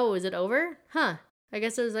was like, oh, is it over? Huh. I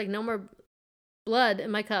guess there's like no more blood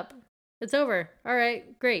in my cup. It's over. All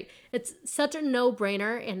right, great. It's such a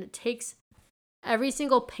no-brainer, and it takes every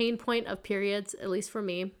single pain point of periods, at least for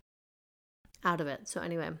me, out of it. So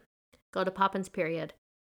anyway, go to Poppins Period.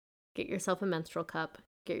 Get yourself a menstrual cup.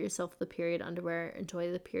 Get yourself the period underwear.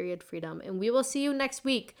 Enjoy the period freedom. And we will see you next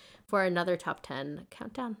week for another top 10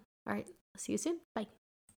 countdown. All right, see you soon. Bye.